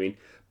shelf, you know what I mean?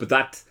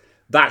 But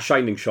that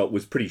Shining shot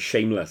was pretty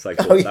shameless, I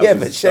thought.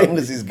 But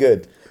shameless is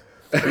good.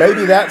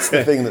 Maybe that's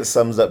the thing that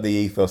sums up the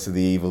ethos of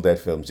the Evil Dead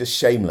films. Just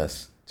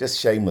shameless.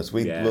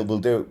 We'll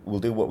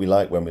do what we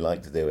like when we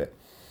like to do it.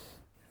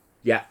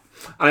 Yeah.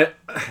 I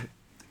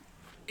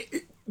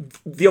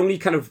the only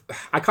kind of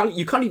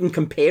you can't even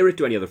compare it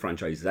to any other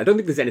franchises. I don't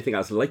think there's anything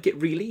else like it,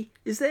 really.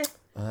 Is there?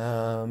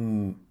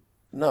 No,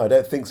 I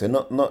don't think so.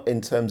 Not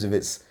in terms of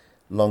its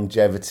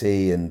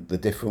longevity and the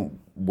different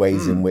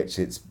ways in which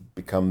it's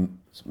become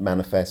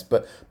manifest,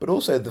 but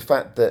also the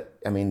fact that,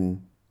 I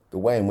mean, the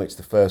way in which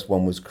the first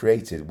one was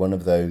created, one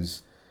of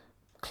those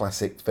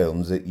classic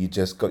films that you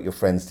just got your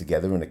friends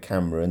together and a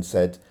camera and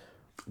said,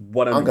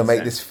 100%. I'm going to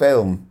make this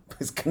film.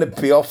 It's going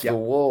to be off the Yep.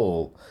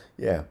 wall.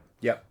 Yeah.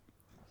 Yep.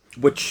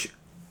 Which,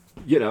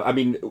 I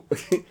mean,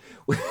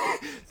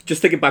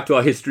 just thinking back to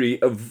our history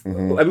of, I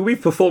mean,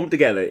 we've performed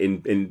together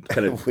in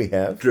kind of We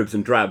have. dribs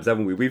and drabs,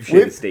 haven't we? We've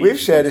shared a stage. We've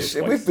shared once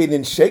or twice. we've been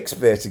in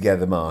Shakespeare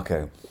together,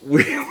 Marko.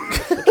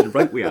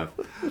 Right, we have.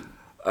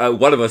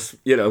 One of us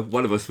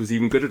was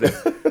even good at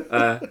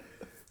it.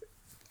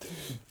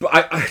 But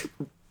I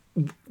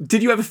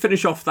did you ever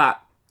finish off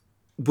that?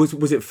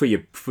 Was it for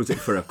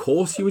a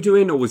course you were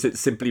doing, or was it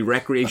simply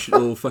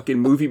recreational fucking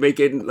movie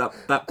making?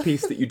 That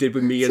piece that you did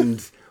with me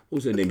and what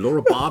was her name,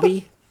 Laura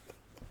Barbie?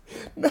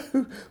 No,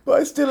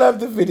 but I still have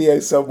the video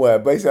somewhere.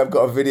 Basically, I've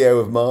got a video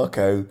of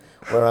Marko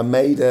where I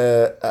made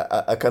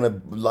a kind of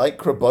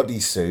lycra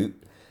bodysuit.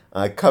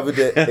 I covered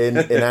it in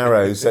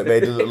arrows, so it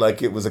made it look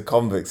like it was a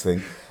convict's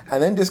thing.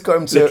 And then just got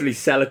him to Literally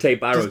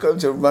sellotape arrows. just got him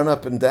to run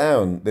up and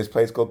down this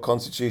place called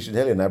Constitution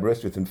Hill in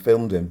Aberystwyth and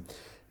filmed him.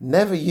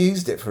 Never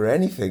used it for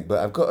anything, but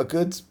I've got a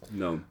good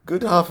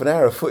half an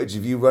hour of footage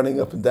of you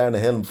running up and down a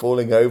hill and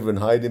falling over and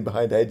hiding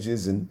behind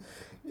hedges and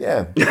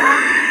yeah.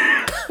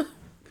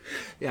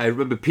 Yeah, I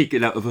remember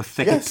peeking out of a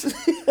thicket.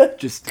 Yes.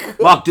 Just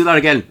Mark, do that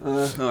again.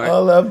 All right.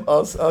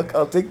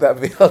 I'll dig that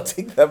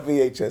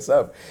VHS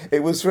up.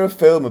 It was for a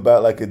film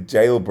about like a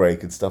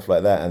jailbreak and stuff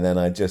like that, and then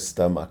I just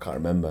I can't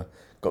remember.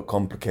 Got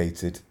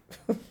complicated.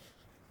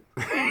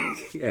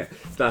 Yeah,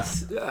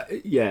 that's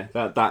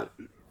that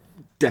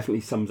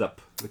definitely sums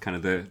up the kind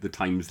of the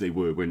times they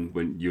were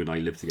when you and I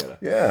lived together.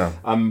 Yeah.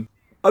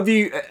 Have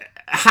you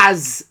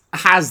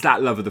has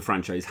that love of the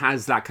franchise,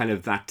 has that kind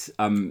of that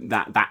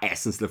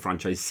essence of the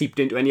franchise seeped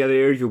into any other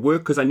area of your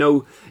work? Because I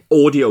know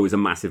audio is a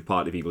massive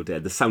part of Evil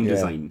Dead. The sound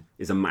design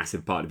is a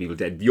massive part of Evil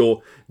Dead.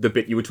 The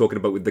bit you were talking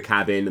about with the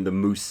cabin and the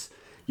moose.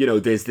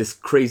 There's this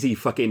crazy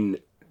fucking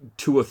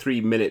 2 or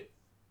 3 minute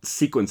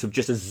sequence of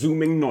just a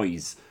zooming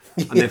noise,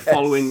 and they're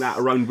following that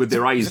around with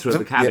their eyes throughout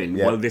the cabin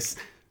while this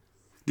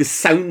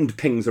sound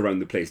pings around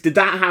the place. Did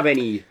that have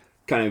any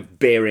kind of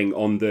bearing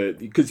on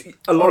because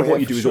a lot of what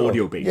you do is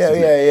audio based?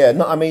 Yeah.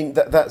 No, I mean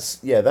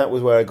that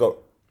was where I got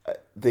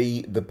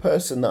the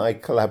person that I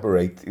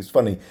collaborate. It's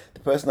funny,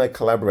 the person I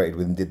collaborated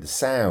with and did the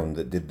sound,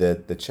 that did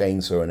the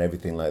chainsaw and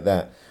everything like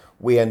that.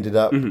 We ended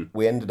up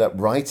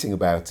writing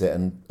about it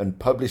and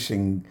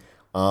publishing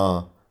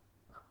our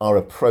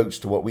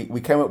approach to what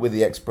we came up with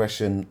the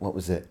expression. What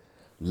was it?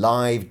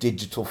 Live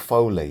digital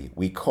Foley.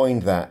 We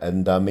coined that,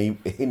 and he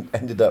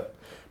ended up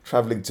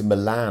traveling to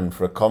Milan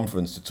for a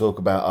conference to talk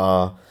about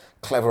our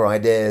clever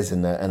ideas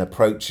and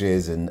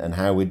approaches and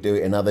how we do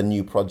it in other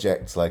new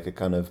projects, like a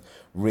kind of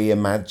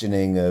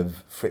reimagining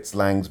of Fritz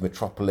Lang's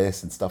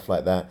Metropolis and stuff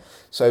like that.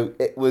 So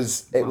it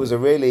was a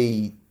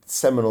really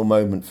seminal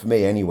moment for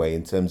me anyway,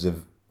 in terms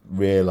of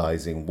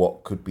realizing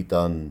what could be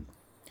done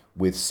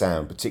with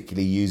sound,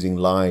 particularly using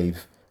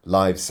live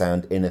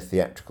sound in a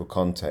theatrical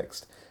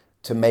context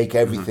to make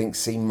everything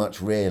seem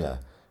much realer.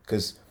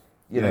 Because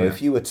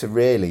if you were to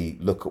really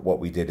look at what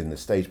we did in the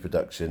stage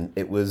production,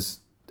 it was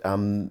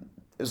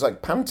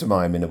like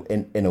pantomime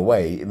in a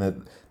way.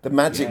 The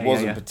magic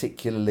wasn't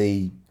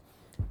particularly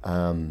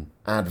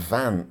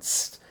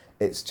advanced.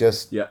 It's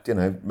just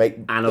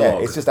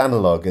analog. It's just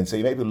analog, and so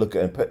you maybe look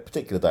at a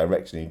particular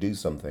direction and you do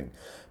something,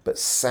 but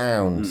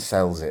sound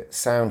sells it.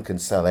 Sound can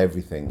sell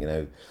everything.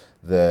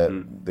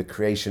 The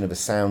creation of a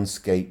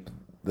soundscape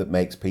that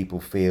makes people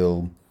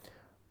feel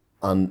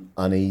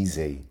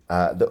uneasy.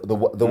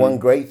 The one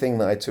great thing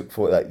that I took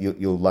for that,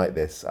 you'll like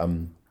this.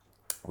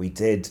 We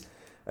did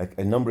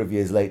a number of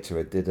years later.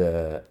 I did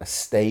a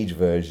stage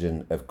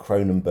version of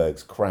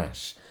Cronenberg's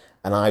Crash,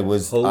 and I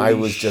was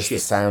just the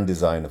sound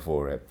designer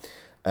for it.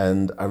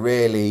 And I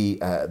really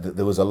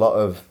there was a lot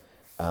of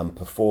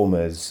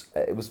performers.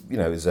 It was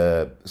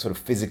a sort of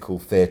physical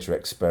theatre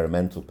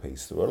experimental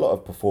piece. There were a lot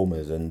of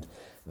performers, and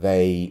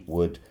they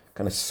would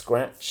kind of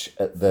scratch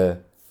at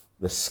the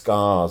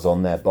scars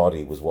on their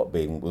body was what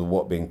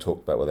being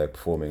talked about while they're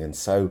performing. And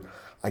so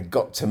I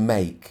got to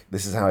make,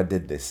 this is how I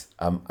did this,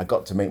 I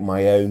got to make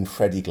my own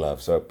Freddy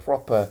glove, so a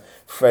proper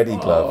Freddy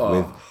glove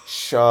with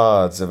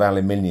shards of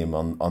aluminium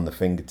on the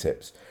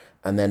fingertips,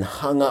 and then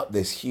hung up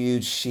this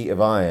huge sheet of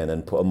iron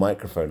and put a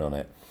microphone on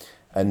it.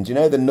 And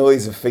the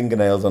noise of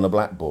fingernails on a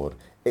blackboard?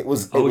 It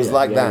was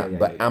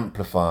that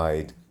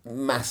amplified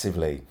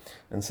massively.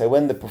 And so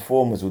when the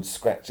performers would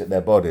scratch at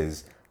their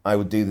bodies, I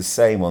would do the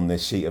same on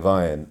this sheet of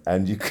iron,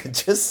 and you could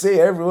just see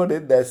everyone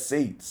in their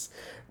seats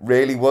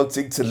really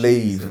wanting to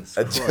leave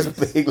and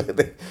just being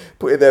like,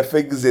 putting their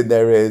fingers in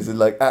their ears and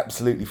like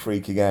absolutely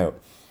freaking out.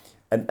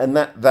 And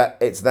that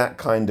it's that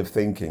kind of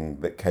thinking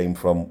that came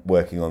from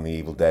working on The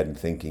Evil Dead and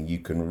thinking you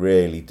can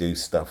really do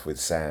stuff with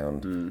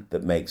sound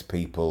that makes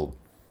people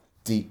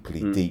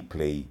deeply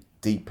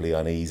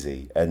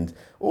uneasy. And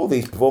all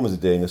these performers are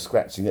doing are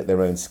scratching at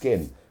their own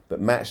skin, but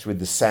matched with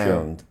the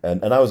sound. Sure.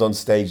 And I was on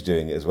stage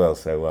doing it as well,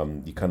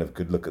 so you kind of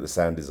could look at the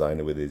sound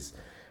designer with his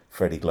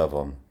Freddy glove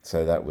on.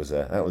 So that was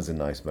a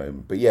nice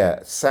moment. But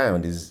yeah,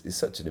 sound is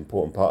such an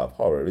important part of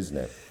horror, isn't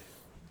it?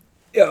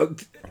 Yeah.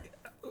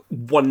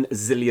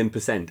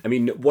 1,000,000,000%. I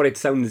mean, what it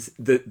sounds,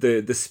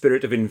 the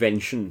spirit of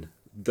invention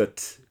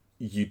that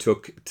you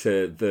took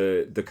to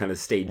the kind of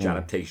stage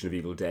adaptation of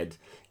Evil Dead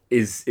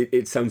is,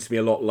 it sounds to me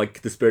a lot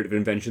like the spirit of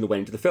invention that went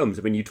into the films.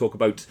 I mean, you talk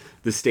about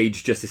the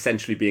stage just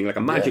essentially being like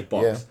a magic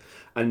box.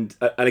 Yeah. And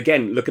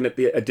again, looking at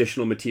the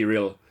additional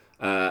material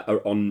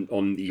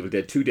on the Evil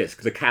Dead 2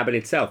 disc, the cabin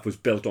itself was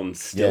built on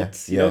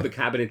stilts. You know, the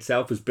cabin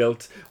itself was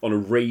built on a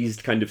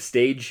raised kind of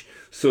stage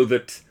so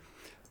that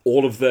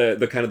all of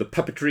the kind of the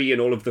puppetry and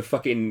all of the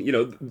fucking, you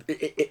know,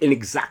 in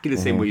exactly the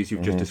same way as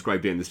you've just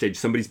described it in the stage.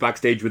 Somebody's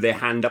backstage with their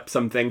hand up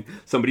something,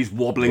 somebody's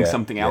wobbling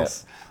something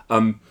else.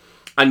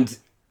 And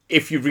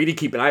if you really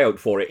keep an eye out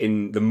for it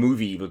in the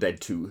movie Evil Dead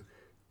 2,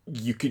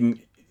 you can,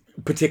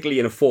 particularly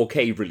in a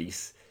 4K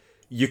release,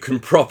 you can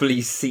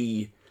probably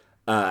see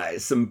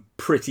some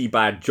pretty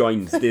bad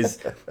joints. There's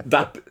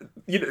that,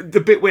 you know, the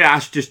bit where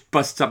Ash just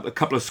busts up a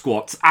couple of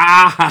squats,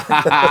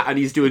 and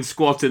he's doing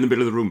squats in the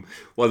middle of the room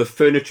while the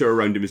furniture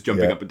around him is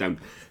jumping up and down.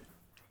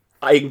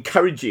 I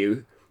encourage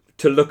you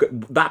to look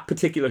at that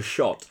particular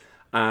shot,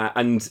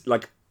 and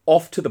like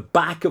off to the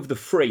back of the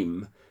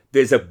frame,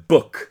 there's a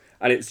book,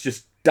 and it's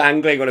just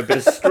dangling on a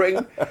bit of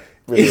string.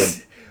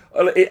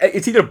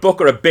 It's either a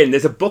book or a bin.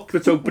 There's a book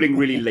that's opening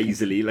really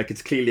lazily, like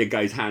it's clearly a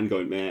guy's hand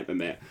going meh, meh,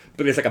 meh.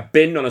 But there's like a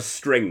bin on a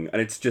string,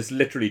 and it's just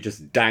literally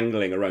just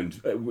dangling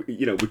around.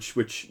 You know,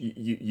 which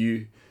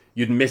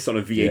you'd miss on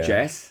a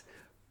VHS,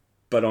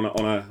 but on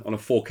a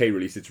 4K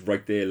release, it's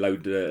right there,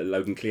 loud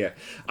and clear.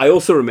 I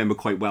also remember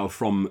quite well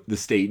from the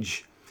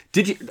stage.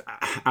 Did you?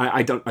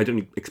 I don't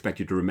expect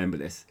you to remember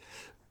this,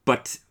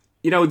 but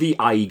you know the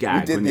eye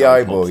gag. We did the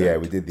eyeball. Yeah,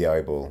 we did the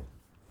eyeball.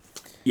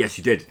 Yes,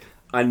 you did.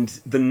 And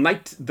the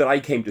night that I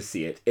came to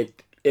see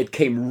it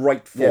came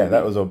right for me. Yeah,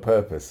 that was on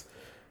purpose.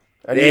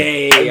 And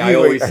I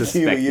always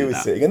suspected you were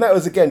sitting. And that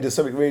was, again, just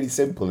something really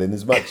simple, in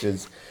as much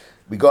as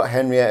we got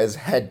Henrietta's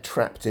head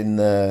trapped in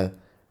the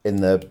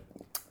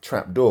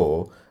trap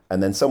door,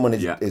 and then someone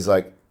is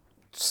like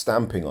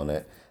stamping on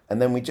it,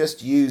 and then we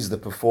just use the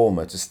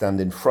performer to stand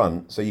in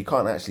front, so you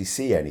can't actually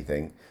see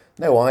anything.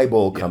 No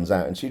eyeball comes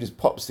out, and she just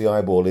pops the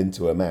eyeball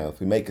into her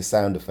mouth. We make a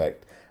sound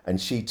effect, and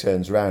she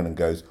turns around and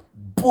goes,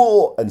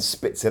 "Boah!" and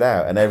spits it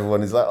out, and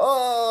everyone is like,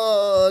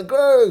 "Oh,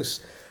 gross!"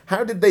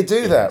 How did they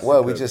do that?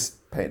 Well, we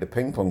just painted a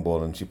ping pong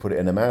ball, and she put it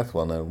in her mouth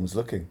while no one was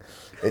looking.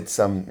 It's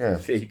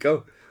There you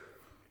go.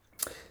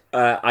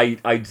 I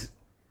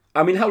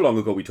mean, how long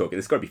ago are we talking?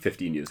 It's got to be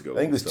 15 years ago. I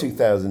think it was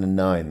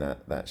 2009.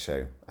 That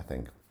show, I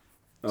think.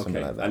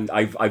 Okay, like that. And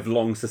I've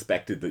long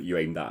suspected that you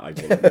aimed that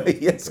eyeball.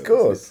 Yes, of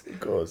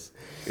course.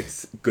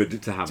 It's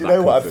good to have. Do you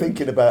know what I'm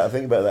thinking about? I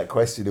think about that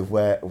question of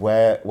where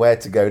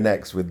to go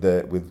next with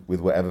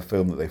whatever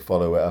film that they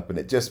follow it up, and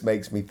it just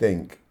makes me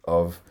think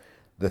of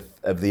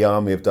the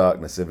Army of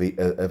Darkness of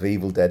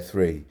Evil Dead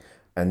 3,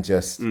 and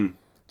just the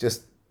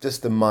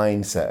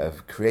mindset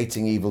of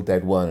creating Evil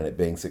Dead 1 and it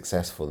being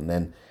successful, and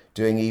then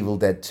doing Evil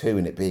Dead 2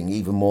 and it being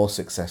even more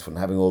successful and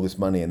having all this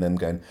money, and then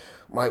going,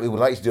 right, we would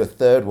like to do a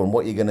third one.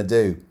 What are you going to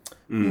do?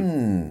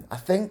 I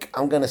think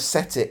I'm going to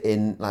set it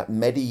in like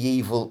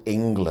medieval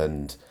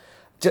England.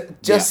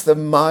 Just the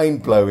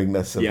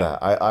mind-blowingness of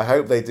that. I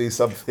hope they do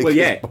something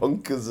as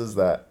bonkers as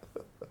that.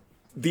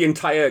 The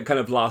entire kind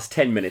of last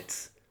 10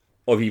 minutes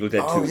of Evil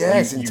Dead 2. Oh, yeah,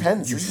 it's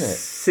intense, isn't it?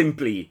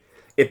 Simply,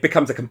 it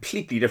becomes a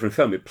completely different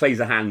film. It plays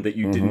a hand that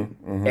you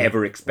didn't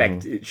ever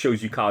expect. It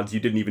shows you cards you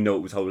didn't even know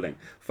it was holding.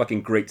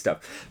 Fucking great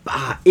stuff.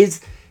 But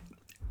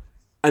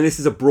and this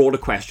is a broader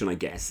question, I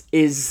guess,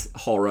 is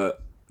horror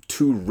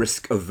too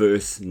risk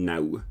averse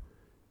now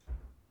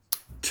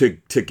to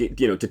get,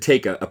 you know, to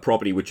take a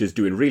property which is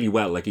doing really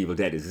well like Evil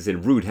Dead is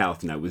in rude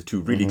health now with two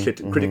really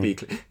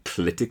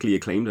critically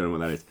acclaimed, I don't know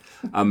what that is,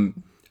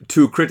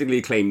 two critically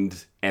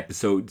acclaimed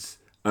episodes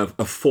of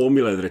a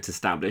formula that it's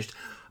established.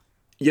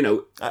 You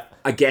know,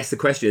 I guess the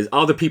question is,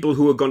 are the people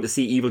who are going to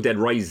see Evil Dead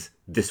Rise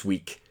this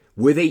week,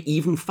 were they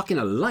even fucking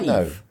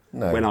alive?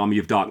 No. When Army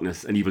of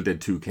Darkness and Evil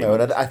Dead 2 came out?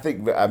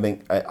 No, I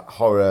mean,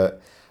 horror,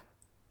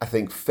 I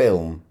think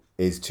film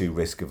is too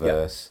risk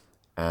averse,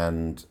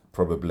 and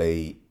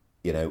probably,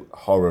 you know,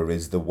 horror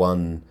is the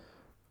one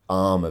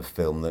arm of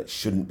film that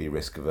shouldn't be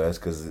risk averse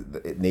because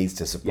it needs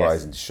to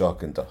surprise and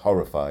shock and to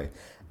horrify,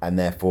 and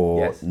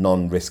therefore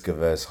non-risk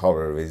averse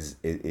horror is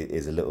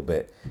a little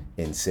bit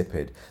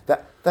insipid.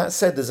 That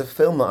said, there's a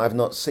film that I've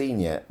not seen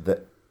yet.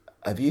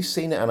 Have you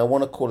seen it? And I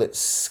want to call it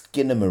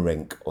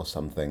Skinamarink or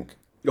something.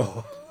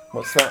 Oh.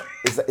 What's that?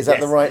 Is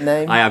that the right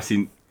name? I have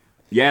seen.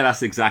 Yeah,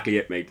 that's exactly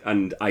it, mate.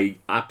 And I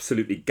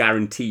absolutely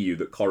guarantee you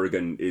that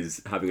Corrigan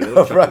is having a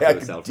little chuckle to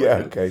herself.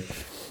 Okay.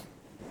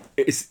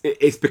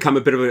 it's become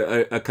a bit of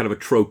a kind of a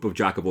trope of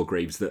Jack of all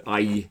graves that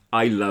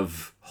I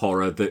love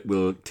horror that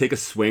will take a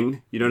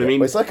swing. You know what I mean?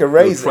 Well, it's like a It'll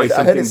razor. try I heard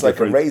something it's like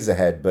different. a razor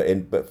head,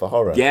 but for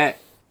horror. Yeah,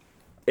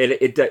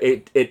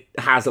 it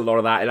has a lot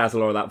of that. It has a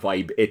lot of that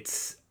vibe.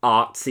 It's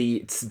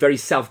artsy. It's very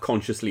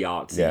self-consciously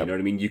artsy. Yeah. You know what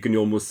I mean? You can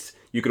almost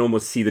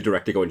see the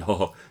director going,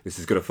 "Oh, this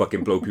is gonna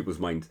fucking blow people's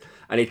minds."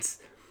 And it's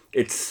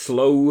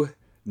slow.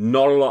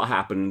 Not a lot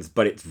happens,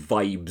 but it's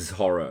vibes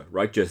horror,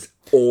 right? Just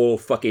all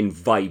fucking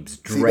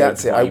vibes, dread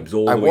vibes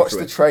all the way through. I watched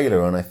the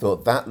trailer and I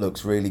thought that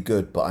looks really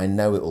good, but I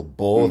know it'll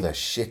bore the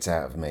shit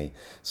out of me.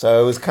 So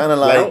I was kind of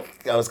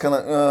like,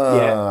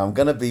 yeah. I'm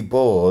gonna be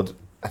bored.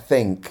 I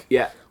think.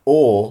 Yeah.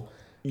 Or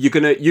you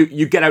get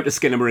out the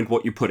Skinamarink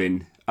what you put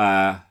in.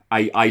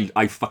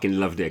 I fucking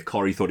loved it.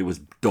 Corey thought it was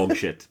dog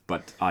shit,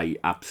 but I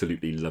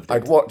absolutely loved it.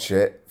 I'd watch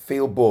it,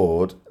 feel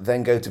bored,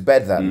 then go to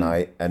bed that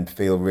night and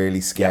feel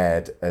really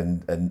scared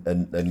and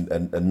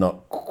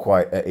not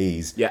quite at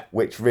ease. Yeah.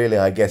 Which really,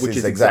 I guess,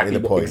 is exactly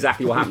the point.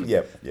 Exactly what happened.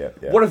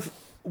 Yep.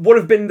 What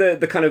have been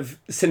the kind of,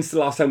 since the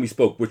last time we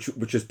spoke,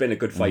 which has been a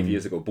good 5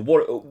 years ago, but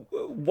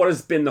what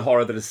has been the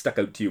horror that has stuck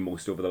out to you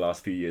most over the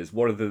last few years?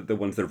 What are the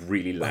ones that have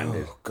really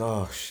landed? Oh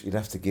gosh, you'd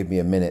have to give me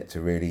a minute to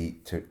really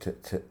to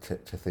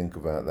think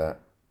about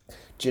that.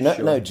 Do you know?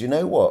 Sure. No, do you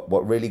know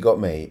what really got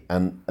me?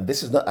 And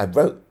this is not. I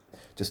wrote,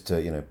 just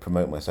to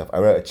promote myself. I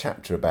wrote a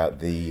chapter about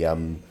the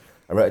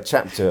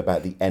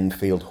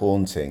Enfield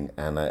haunting,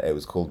 and it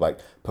was called like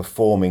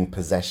performing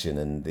possession,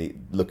 and the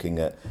looking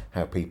at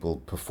how people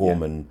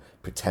perform and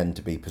pretend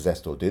to be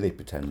possessed, or do they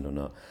pretend or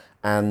not?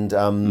 And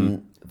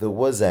there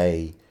was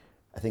I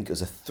think it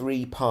was a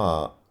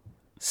 3-part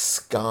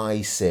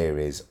Sky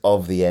series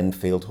of the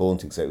Enfield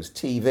haunting. So it was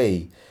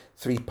TV,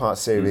 3-part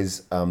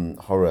series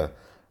horror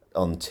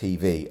on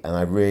TV, and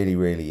I really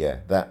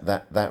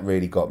that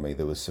really got me.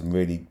 There was some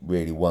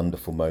really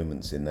wonderful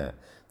moments in that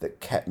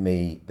kept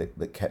me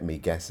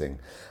guessing.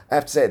 I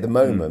have to say, at the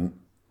moment,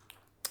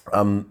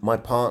 my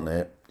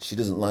partner, she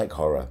doesn't like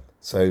horror,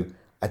 so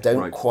I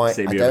don't quite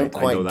get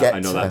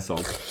that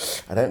song.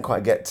 I don't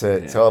quite get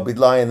to. So I'll be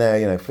lying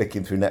there,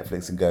 flicking through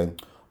Netflix and going,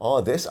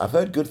 "Oh, this I've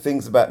heard good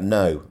things about."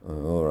 No,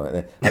 all right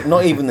then. Like,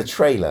 not even the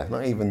trailer.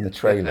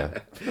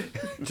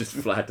 Just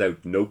flat out,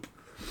 nope.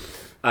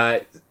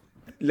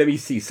 Let me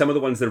see some of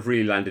the ones that have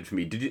really landed for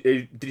me.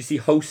 Did you see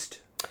Host?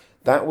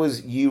 That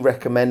was, you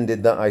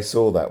recommended that I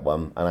saw that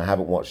one, and I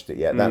haven't watched it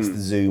yet. That's the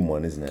Zoom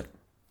one, isn't it?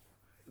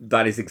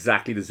 That is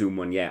exactly the Zoom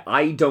one. Yeah,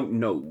 I don't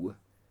know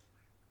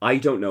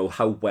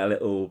how well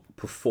it'll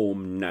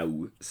perform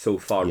now, so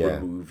far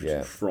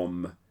removed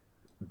from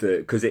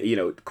because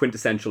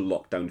quintessential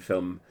lockdown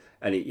film,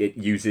 and it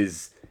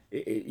uses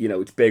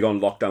it's big on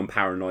lockdown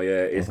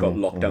paranoia. It's got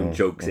lockdown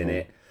jokes in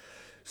it.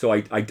 So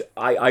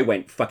I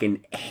went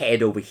fucking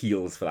head over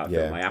heels for that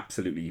film. I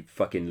absolutely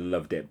fucking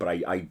loved it. But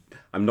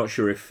I'm not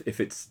sure if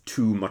it's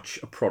too much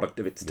a product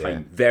of its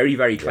time. Very,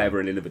 very clever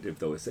and innovative,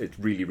 though. It's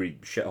really, really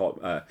shit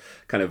hot.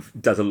 Kind of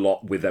does a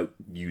lot without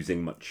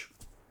using much.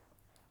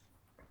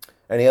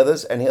 Any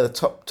others? Any other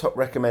top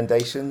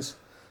recommendations?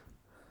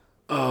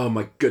 Oh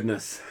my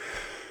goodness.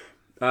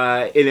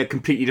 In a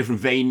completely different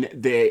vein,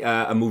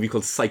 a movie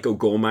called Psycho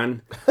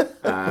Gorman.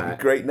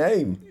 Great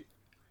name.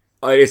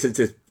 It's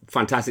a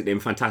fantastic name,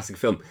 fantastic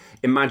film.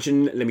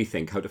 Imagine, let me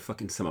think how to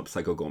fucking sum up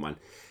Psycho Gorman.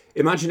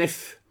 Imagine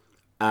if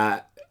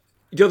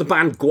you're the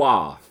band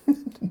Gua.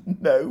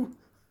 No.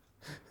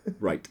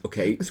 Right,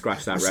 okay,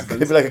 scratch that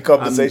reference. It's like a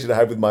conversation I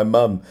had with my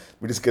mum.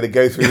 We're just going to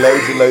go through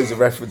loads and loads of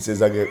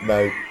references. I go,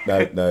 no.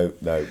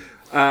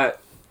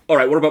 All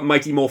right, what about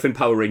Mighty Morphin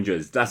Power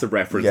Rangers? That's a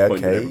reference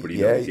point that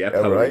everybody knows. Yeah,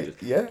 Power Rangers.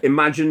 Yeah.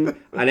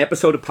 Imagine an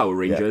episode of Power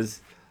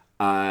Rangers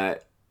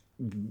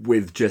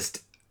with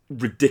just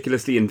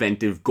ridiculously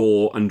inventive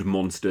gore and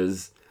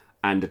monsters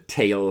and a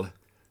tale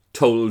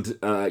told,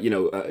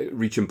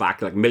 reaching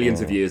back like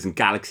millions of years and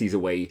galaxies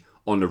away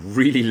on a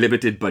really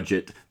limited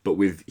budget, but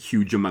with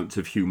huge amounts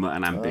of humour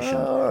and ambition.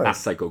 Right. That's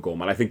Psycho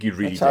Gorman. I think you'd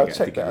really dig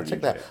it. I'll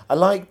check that. I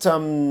liked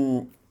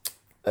Them.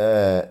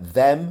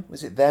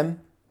 Was it Them?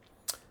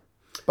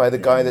 By the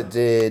guy that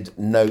did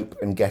Nope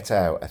and Get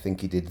Out. I think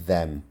he did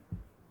Them.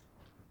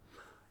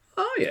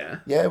 Oh, yeah.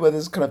 Yeah, where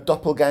there's kind of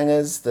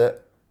doppelgangers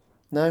that...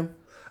 No?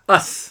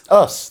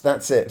 Us,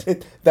 that's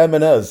it. Them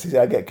and Us.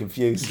 I get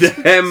confused.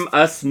 Them,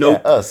 Us,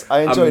 Nope. Yeah, Us.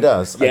 I enjoyed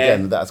Us. Yeah.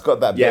 Again, that's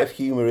got that bit of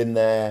humour in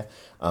there,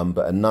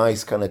 but a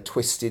nice kind of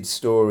twisted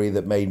story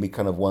that made me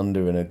kind of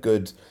wonder, and a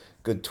good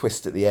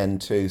twist at the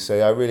end too. So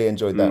I really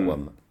enjoyed that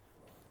one.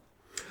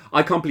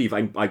 I can't believe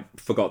I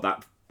forgot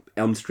that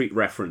Elm Street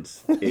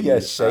reference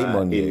in, shame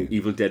on you. In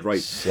Evil Dead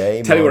Rise.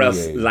 Tell you what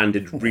else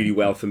landed really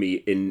well for me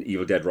in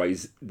Evil Dead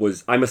Rise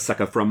was I'm a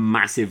sucker for a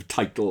massive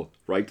title,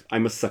 right?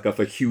 I'm a sucker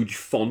for huge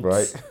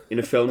fonts in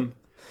a film.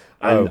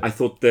 And I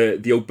thought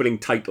the opening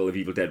title of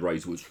Evil Dead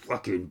Rise was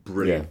fucking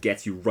brilliant. Yeah.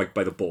 Gets you right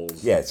by the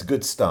balls. Yeah, it's a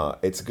good start.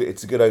 It's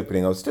a good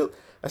opening. I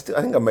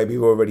think I maybe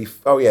already.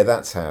 Oh yeah,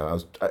 that's how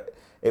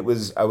I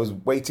was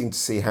waiting to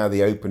see how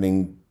the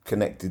opening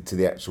connected to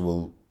the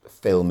actual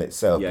film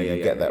itself.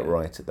 You get that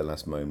right at the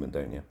last moment,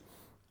 don't you?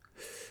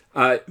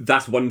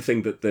 That's one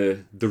thing that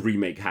the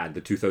remake had,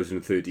 the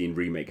 2013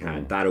 remake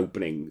had. That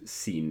opening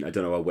scene, I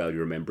don't know how well you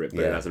remember it,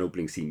 but it has an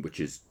opening scene which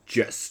is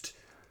just...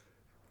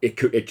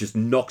 It just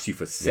knocks you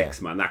for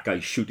six, man. That guy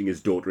shooting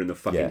his daughter in the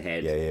fucking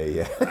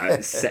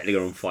head. Setting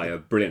her on fire.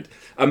 Brilliant.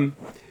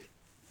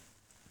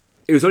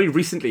 It was only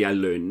recently I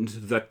learned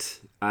that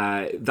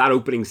that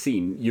opening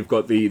scene, you've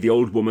got the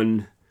old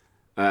woman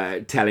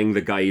telling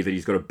the guy that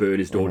he's got to burn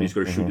his daughter, he's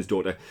got to shoot his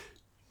daughter.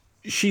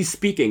 She's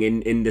speaking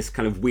in this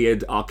kind of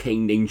weird,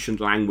 arcane,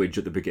 ancient language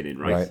at the beginning,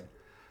 right?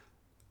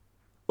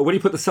 But when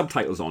you put the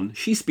subtitles on,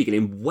 she's speaking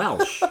in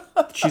Welsh.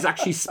 She's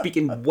actually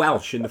speaking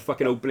Welsh in the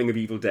fucking opening of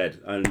Evil Dead.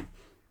 And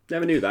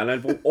never knew that, and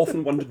I've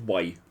often wondered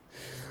why.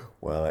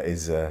 Well, it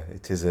is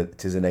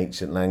an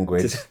ancient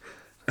language.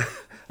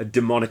 A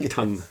demonic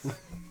tongue.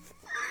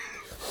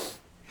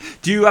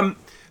 Do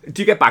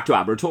you get back to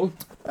Aber at all?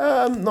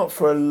 Not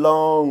for a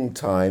long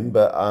time,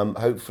 but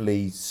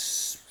hopefully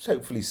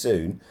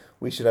soon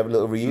we should have a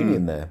little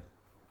reunion there.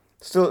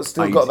 Still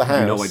got the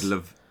house. You know, I'd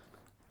love.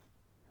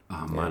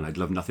 Oh man, I'd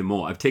love nothing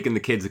more. I've taken the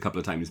kids a couple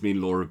of times. Me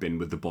and Laura have been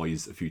with the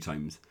boys a few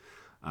times,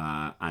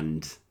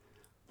 and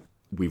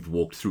we've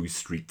walked through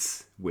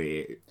streets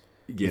where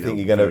you think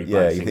you're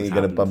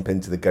gonna bump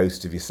into the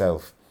ghost of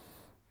yourself.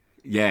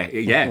 Yeah,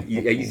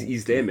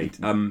 he's there, mate.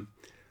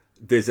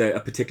 There's a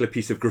particular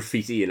piece of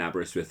graffiti in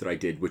Aberystwyth that I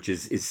did, which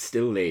is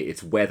still there.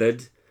 It's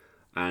weathered,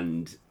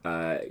 and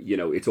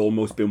it's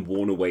almost been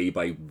worn away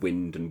by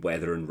wind and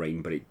weather and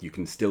rain, but you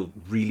can still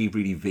really,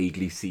 really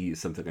vaguely see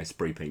something I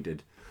spray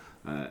painted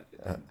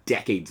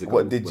decades ago.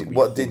 What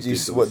did you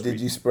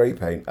spray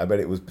paint? I bet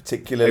it was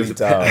particularly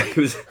dark.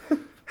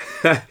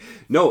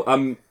 No,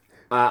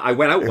 I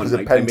went out one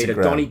night. I made a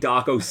Donnie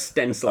Darko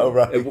stencil. Oh,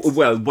 right.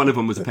 Well, one of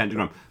them was a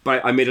pentagram,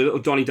 but I made a little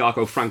Donnie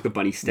Darko Frank the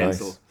Bunny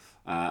stencil. Nice.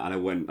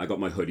 And I got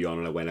my hoodie on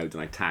and I went out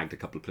and I tagged a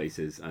couple of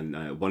places,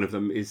 and one of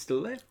them is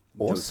still there.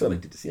 Awesome.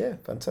 To see. Yeah,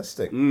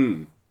 fantastic.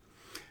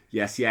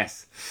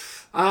 Yes.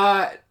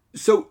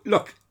 So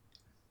look,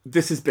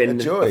 this has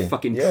been a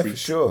fucking treat. For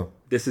sure.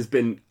 This has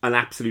been an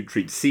absolute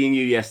treat. Seeing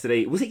you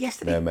yesterday. Was it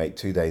yesterday? No, mate,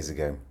 2 days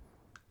ago.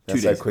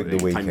 That's how quick the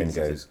weekend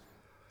goes.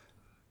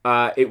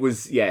 It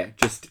was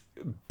just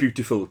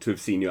beautiful to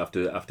have seen you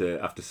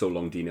after so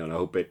long, Dino, and I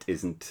hope it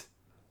isn't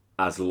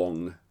as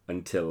long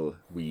until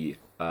we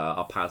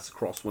our paths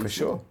cross once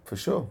more. For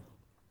sure.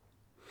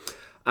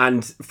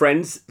 And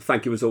friends,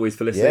 thank you as always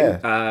for listening.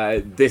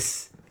 I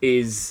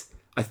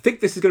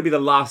think this is going to be the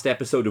last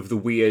episode of the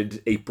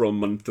weird April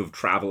month of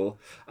travel.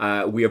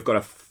 We have got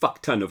a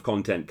fuck ton of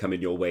content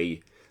coming your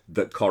way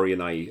that Corey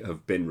and I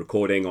have been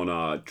recording on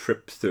our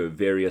trips to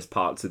various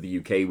parts of the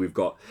UK. We've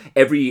got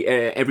every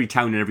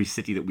town and every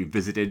city that we've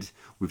visited.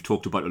 We've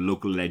talked about a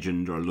local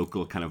legend or a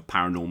local kind of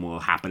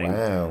paranormal happening.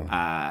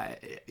 Wow.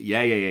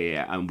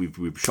 Yeah. And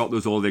we've shot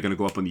those all. They're going to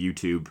go up on the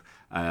YouTube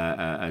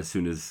as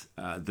soon as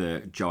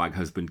the Joag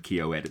husband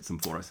Keo edits them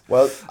for us.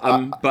 Well,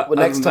 but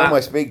next time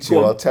I speak to you,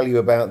 I'll tell you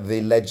about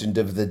the legend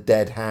of the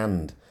dead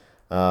hand.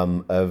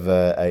 Of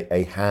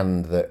a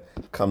hand that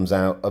comes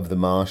out of the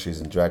marshes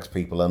and drags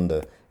people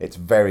under. It's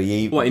very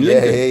evil. What, in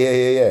Lincoln?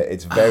 Yeah.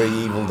 It's very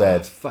Evil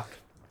Dead. Fuck.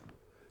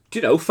 Do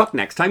you know? Fuck.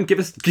 Next time,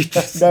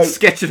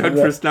 sketch it out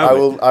for us now.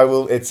 I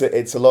will.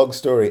 It's a long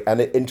story, and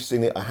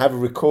interestingly, I have a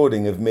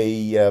recording of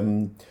me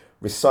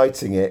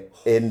reciting it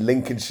in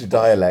Lincolnshire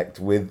dialect,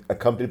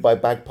 accompanied by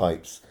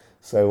bagpipes.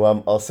 So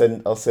I'll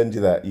send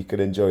you that. You could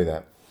enjoy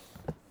that.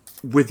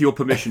 With your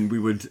permission, we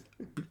would,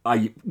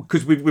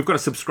 because we've got a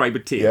subscriber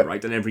tier,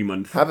 right? And every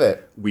month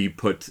we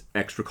put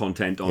extra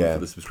content on for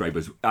the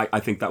subscribers. I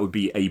think that would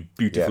be a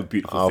beautiful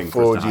thing. I'll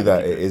forward you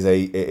that. It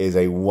is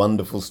a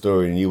wonderful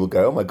story, and you will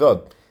go, oh my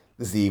god,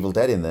 there's the Evil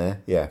Dead in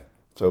there. Yeah,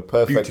 so a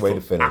perfect way to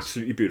finish.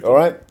 Absolutely beautiful. All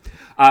right.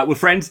 Well,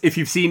 friends, if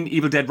you've seen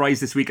Evil Dead Rise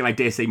this week, and I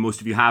dare say most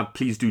of you have,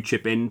 please do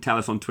chip in. Tell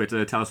us on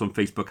Twitter, tell us on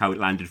Facebook how it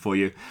landed for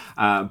you.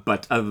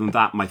 But other than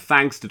that, my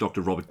thanks to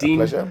Dr. Robert Dean.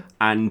 Pleasure.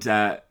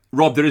 And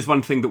Rob, there is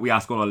one thing that we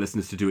ask all our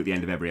listeners to do at the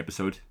end of every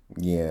episode.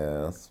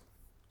 Yes.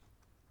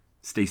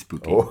 Stay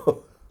spooky.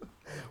 Oh,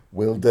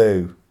 will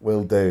do.